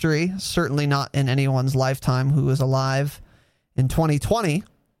modern history, certainly not in anyone's lifetime who is alive in 2020.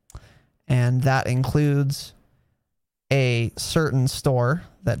 And that includes a certain store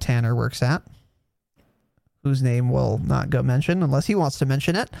that Tanner works at, whose name will not go mention unless he wants to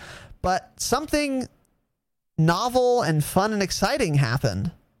mention it. But something novel and fun and exciting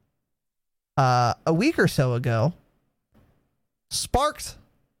happened a week or so ago,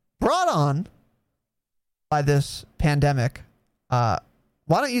 brought on by this pandemic. Why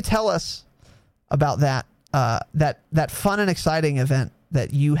don't you tell us about that fun and exciting event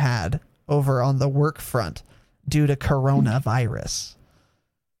that you had over on the work front due to coronavirus?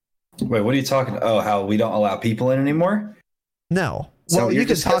 Wait, what are you talking about? Oh, how we don't allow people in anymore? No. Well, you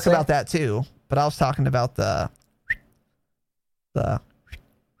can talk about that too, but I was talking about the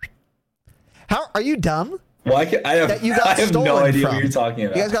How are you dumb? Well, I have no idea what you're talking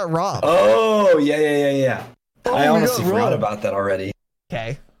about. You guys got robbed. Oh, yeah. Oh, I honestly forgot about that already.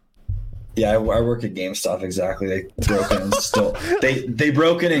 Okay. Yeah, I work at GameStop. Exactly. They broke in and they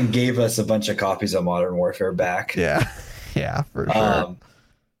broke in and gave us a bunch of copies of Modern Warfare back. Yeah. Yeah, for sure.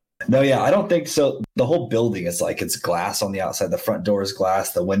 No, yeah, I don't think so. The whole building is like it's glass on the outside. The front door is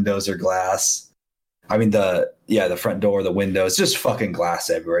glass. The windows are glass. I mean, the front door, the windows, just fucking glass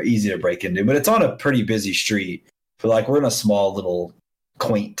everywhere. Easy to break into, but it's on a pretty busy street. But like we're in a small little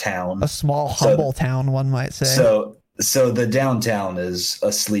quaint town, a small humble town, one might say. So the downtown is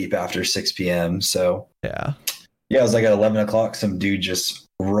asleep after 6 p.m. So yeah, it was like at 11 o'clock. Some dude just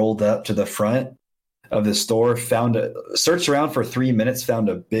rolled up to the front of the store, searched around for 3 minutes, found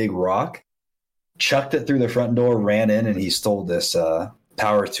a big rock, chucked it through the front door, ran in, and he stole this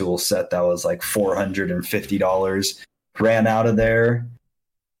power tool set that was like $450. Ran out of there.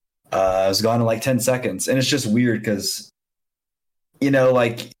 It was gone in like 10 seconds. And it's just weird because,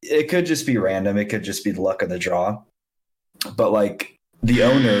 like it could just be random. It could just be the luck of the draw. But like the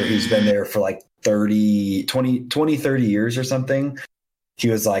owner who's been there for like 30 years or something, he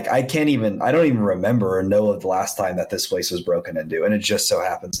was like, I don't even remember or know of the last time that this place was broken into. And it just so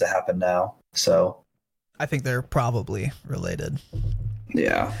happens to happen now. So I think they're probably related.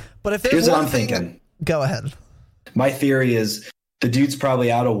 Yeah. But if there's here's what one I'm thing thinking. Go ahead. My theory is the dude's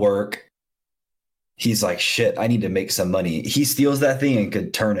probably out of work. He's like, shit, I need to make some money. He steals that thing and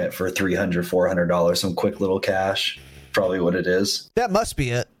could turn it for $300, $400, some quick little cash. Probably what it is. That must be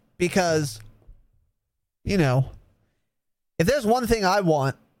it. Because, if there's one thing I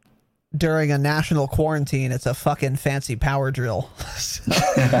want during a national quarantine, it's a fucking fancy power drill.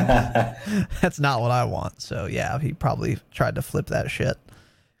 That's not what I want. So yeah, he probably tried to flip that shit.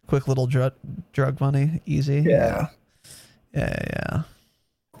 Quick little drug money, easy. Yeah.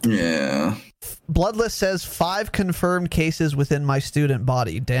 Bloodless says 5 confirmed cases within my student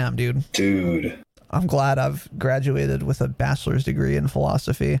body. Damn, dude. I'm glad I've graduated with a bachelor's degree in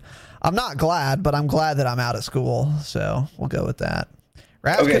philosophy. I'm not glad, but I'm glad that I'm out of school. So we'll go with that.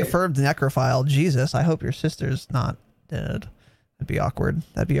 Raz confirmed necrophile. Jesus, I hope your sister's not dead. That'd be awkward.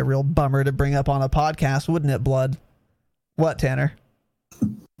 That'd be a real bummer to bring up on a podcast, wouldn't it, Blood? What, Tanner?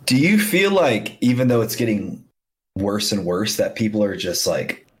 Do you feel like, even though it's getting worse and worse, that people are just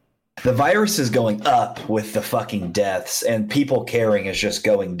like, the virus is going up with the fucking deaths and people caring is just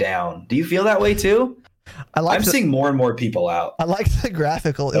going down? Do you feel that way too? I'm seeing more and more people out. I like the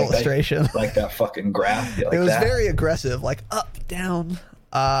graphical illustration. Like that fucking graph. Like it was very aggressive, like up, down.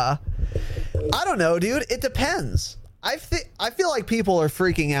 I don't know, dude. It depends. I feel like people are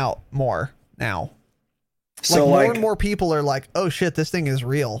freaking out more now. So more and more people are like, oh shit, this thing is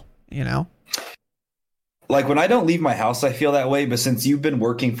real, Like when I don't leave my house, I feel that way. But since you've been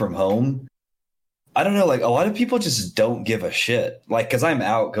working from home, I don't know, like a lot of people just don't give a shit. Like, cause I'm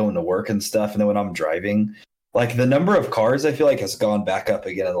out going to work and stuff. And then when I'm driving, like the number of cars I feel like has gone back up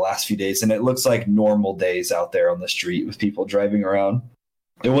again in the last few days. And it looks like normal days out there on the street with people driving around.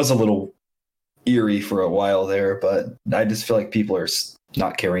 It was a little eerie for a while there, but I just feel like people are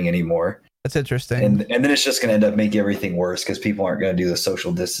not caring anymore. That's interesting. And then it's just going to end up making everything worse because people aren't going to do the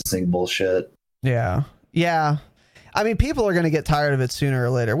social distancing bullshit. Yeah. Yeah. I mean, people are going to get tired of it sooner or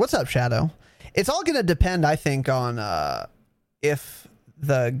later. What's up, Shadow? It's all going to depend, I think, on if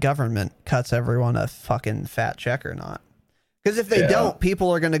the government cuts everyone a fucking fat check or not. Because if they don't, people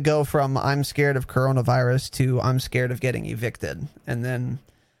are going to go from I'm scared of coronavirus to I'm scared of getting evicted. And then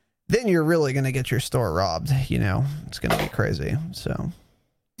you're really going to get your store robbed. It's going to be crazy. So,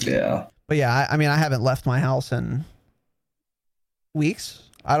 yeah. But yeah, I mean, I haven't left my house in weeks.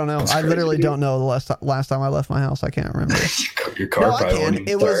 I don't know. That's I literally crazy. Don't know the last time I left my house. I can't remember. Your car probably won't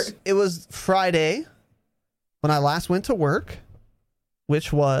even start. It was Friday when I last went to work,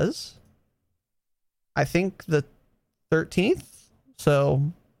 which was, I think, the 13th. So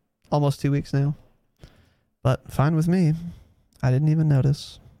almost 2 weeks now. But fine with me. I didn't even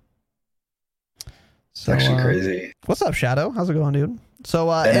notice. So, actually crazy. What's up, Shadow? How's it going, dude? So,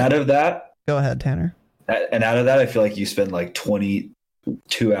 and out of that, go ahead, Tanner. And out of that, I feel like you spend like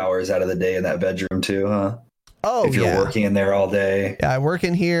 22 hours out of the day in that bedroom too, huh? Oh, if you're working in there all day. Yeah, I work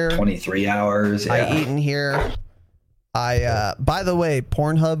in here. 23 hours. Yeah. I eat in here. By the way,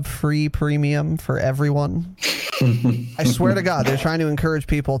 Pornhub free premium for everyone. I swear to God, they're trying to encourage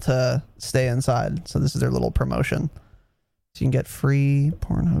people to stay inside. So this is their little promotion. So you can get free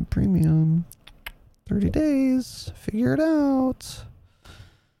Pornhub premium. 30 days. Figure it out.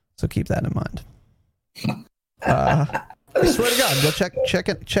 So keep that in mind. I swear to God, go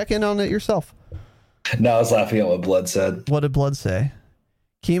check in on it yourself. No, I was laughing at what Blood said. What did Blood say?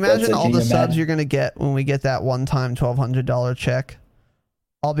 Can you imagine all the subs you're going to get when we get that one-time $1,200 check?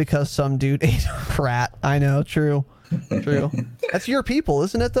 All because some dude ate a rat. I know, true. That's your people,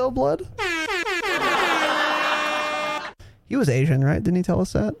 isn't it, though, Blood? He was Asian, right? Didn't he tell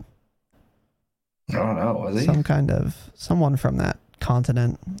us that? I don't know. Was he? Someone from that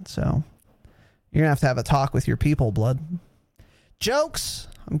continent. So you're going to have a talk with your people, Blood. Jokes.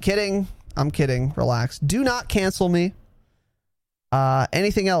 I'm kidding. Relax. Do not cancel me.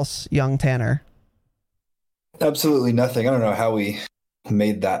 Anything else, young Tanner? Absolutely nothing. I don't know how we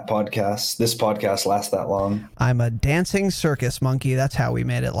made this podcast last that long. I'm a dancing circus monkey. That's how we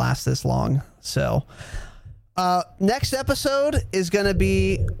made it last this long. So, next episode is going to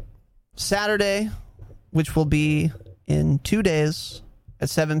be Saturday, which will be in 2 days at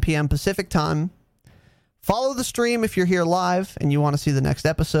 7 p.m. Pacific time. Follow the stream if you're here live and you want to see the next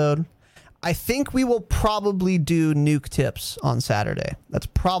episode. I think we will probably do nuke tips on Saturday. That's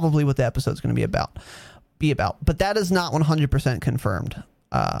probably what the episode's going to be about. But that is not 100% confirmed.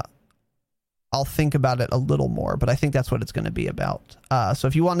 I'll think about it a little more, but I think that's what it's going to be about. So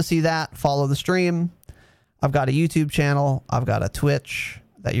if you want to see that, follow the stream. I've got a YouTube channel. I've got a Twitch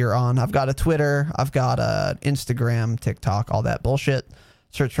that you're on. I've got a Twitter. I've got a Instagram, TikTok, all that bullshit.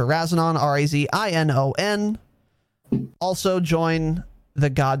 Search for Razinon, Razinon. Also join the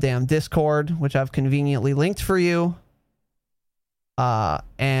goddamn Discord, which I've conveniently linked for you. Again,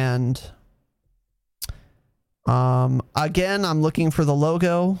 I'm looking for the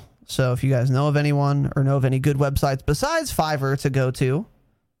logo. So if you guys know of anyone or know of any good websites besides Fiverr to go to,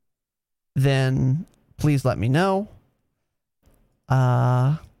 then please let me know.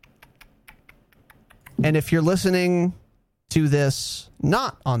 And if you're listening to this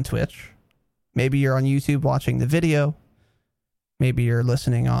not on Twitch, maybe you're on YouTube watching the video, maybe you're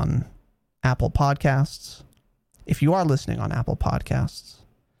listening on Apple Podcasts. If you are listening on Apple Podcasts,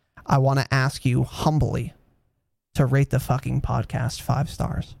 I want to ask you humbly to rate the fucking podcast 5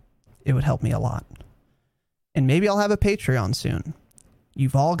 stars. It would help me a lot. And maybe I'll have a Patreon soon.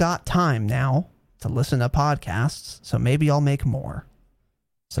 You've all got time now to listen to podcasts, so maybe I'll make more.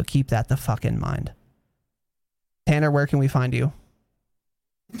 So keep that the fuck in mind. Tanner, where can we find you?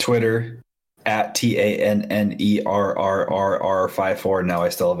 Twitter at TANNERRRR54. Now I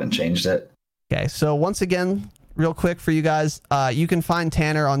still haven't changed it. Okay, so once again, real quick for you guys, you can find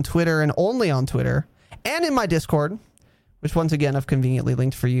Tanner on Twitter and only on Twitter and in my Discord, which once again I've conveniently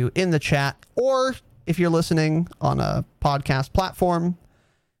linked for you in the chat, or if you're listening on a podcast platform,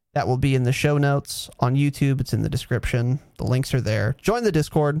 that will be in the show notes. On YouTube, it's in the description. The links are there. Join the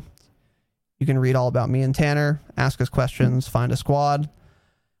Discord. You can read all about me and Tanner, ask us questions, find a squad.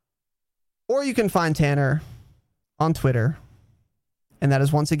 Or you can find Tanner on Twitter. And that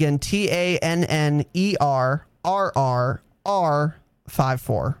is once again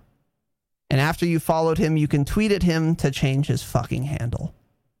TANNERRRR54. And after you followed him, you can tweet at him to change his fucking handle.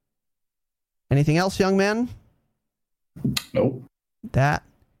 Anything else, young man? Nope. That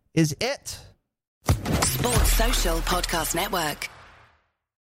is it. Sports Social Podcast Network.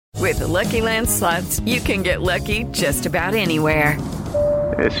 With the Lucky Land Slots, you can get lucky just about anywhere.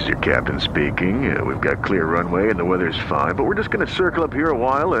 This is your captain speaking. We've got clear runway and the weather's fine, but we're just going to circle up here a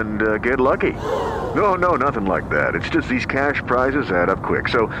while and get lucky. No, nothing like that. It's just these cash prizes add up quick.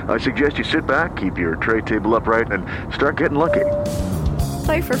 So I suggest you sit back, keep your tray table upright, and start getting lucky.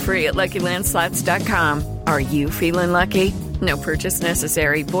 Play for free at LuckyLandSlots.com. Are you feeling lucky? No purchase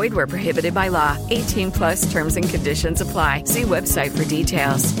necessary. Void where prohibited by law. 18+ terms and conditions apply. See website for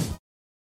details.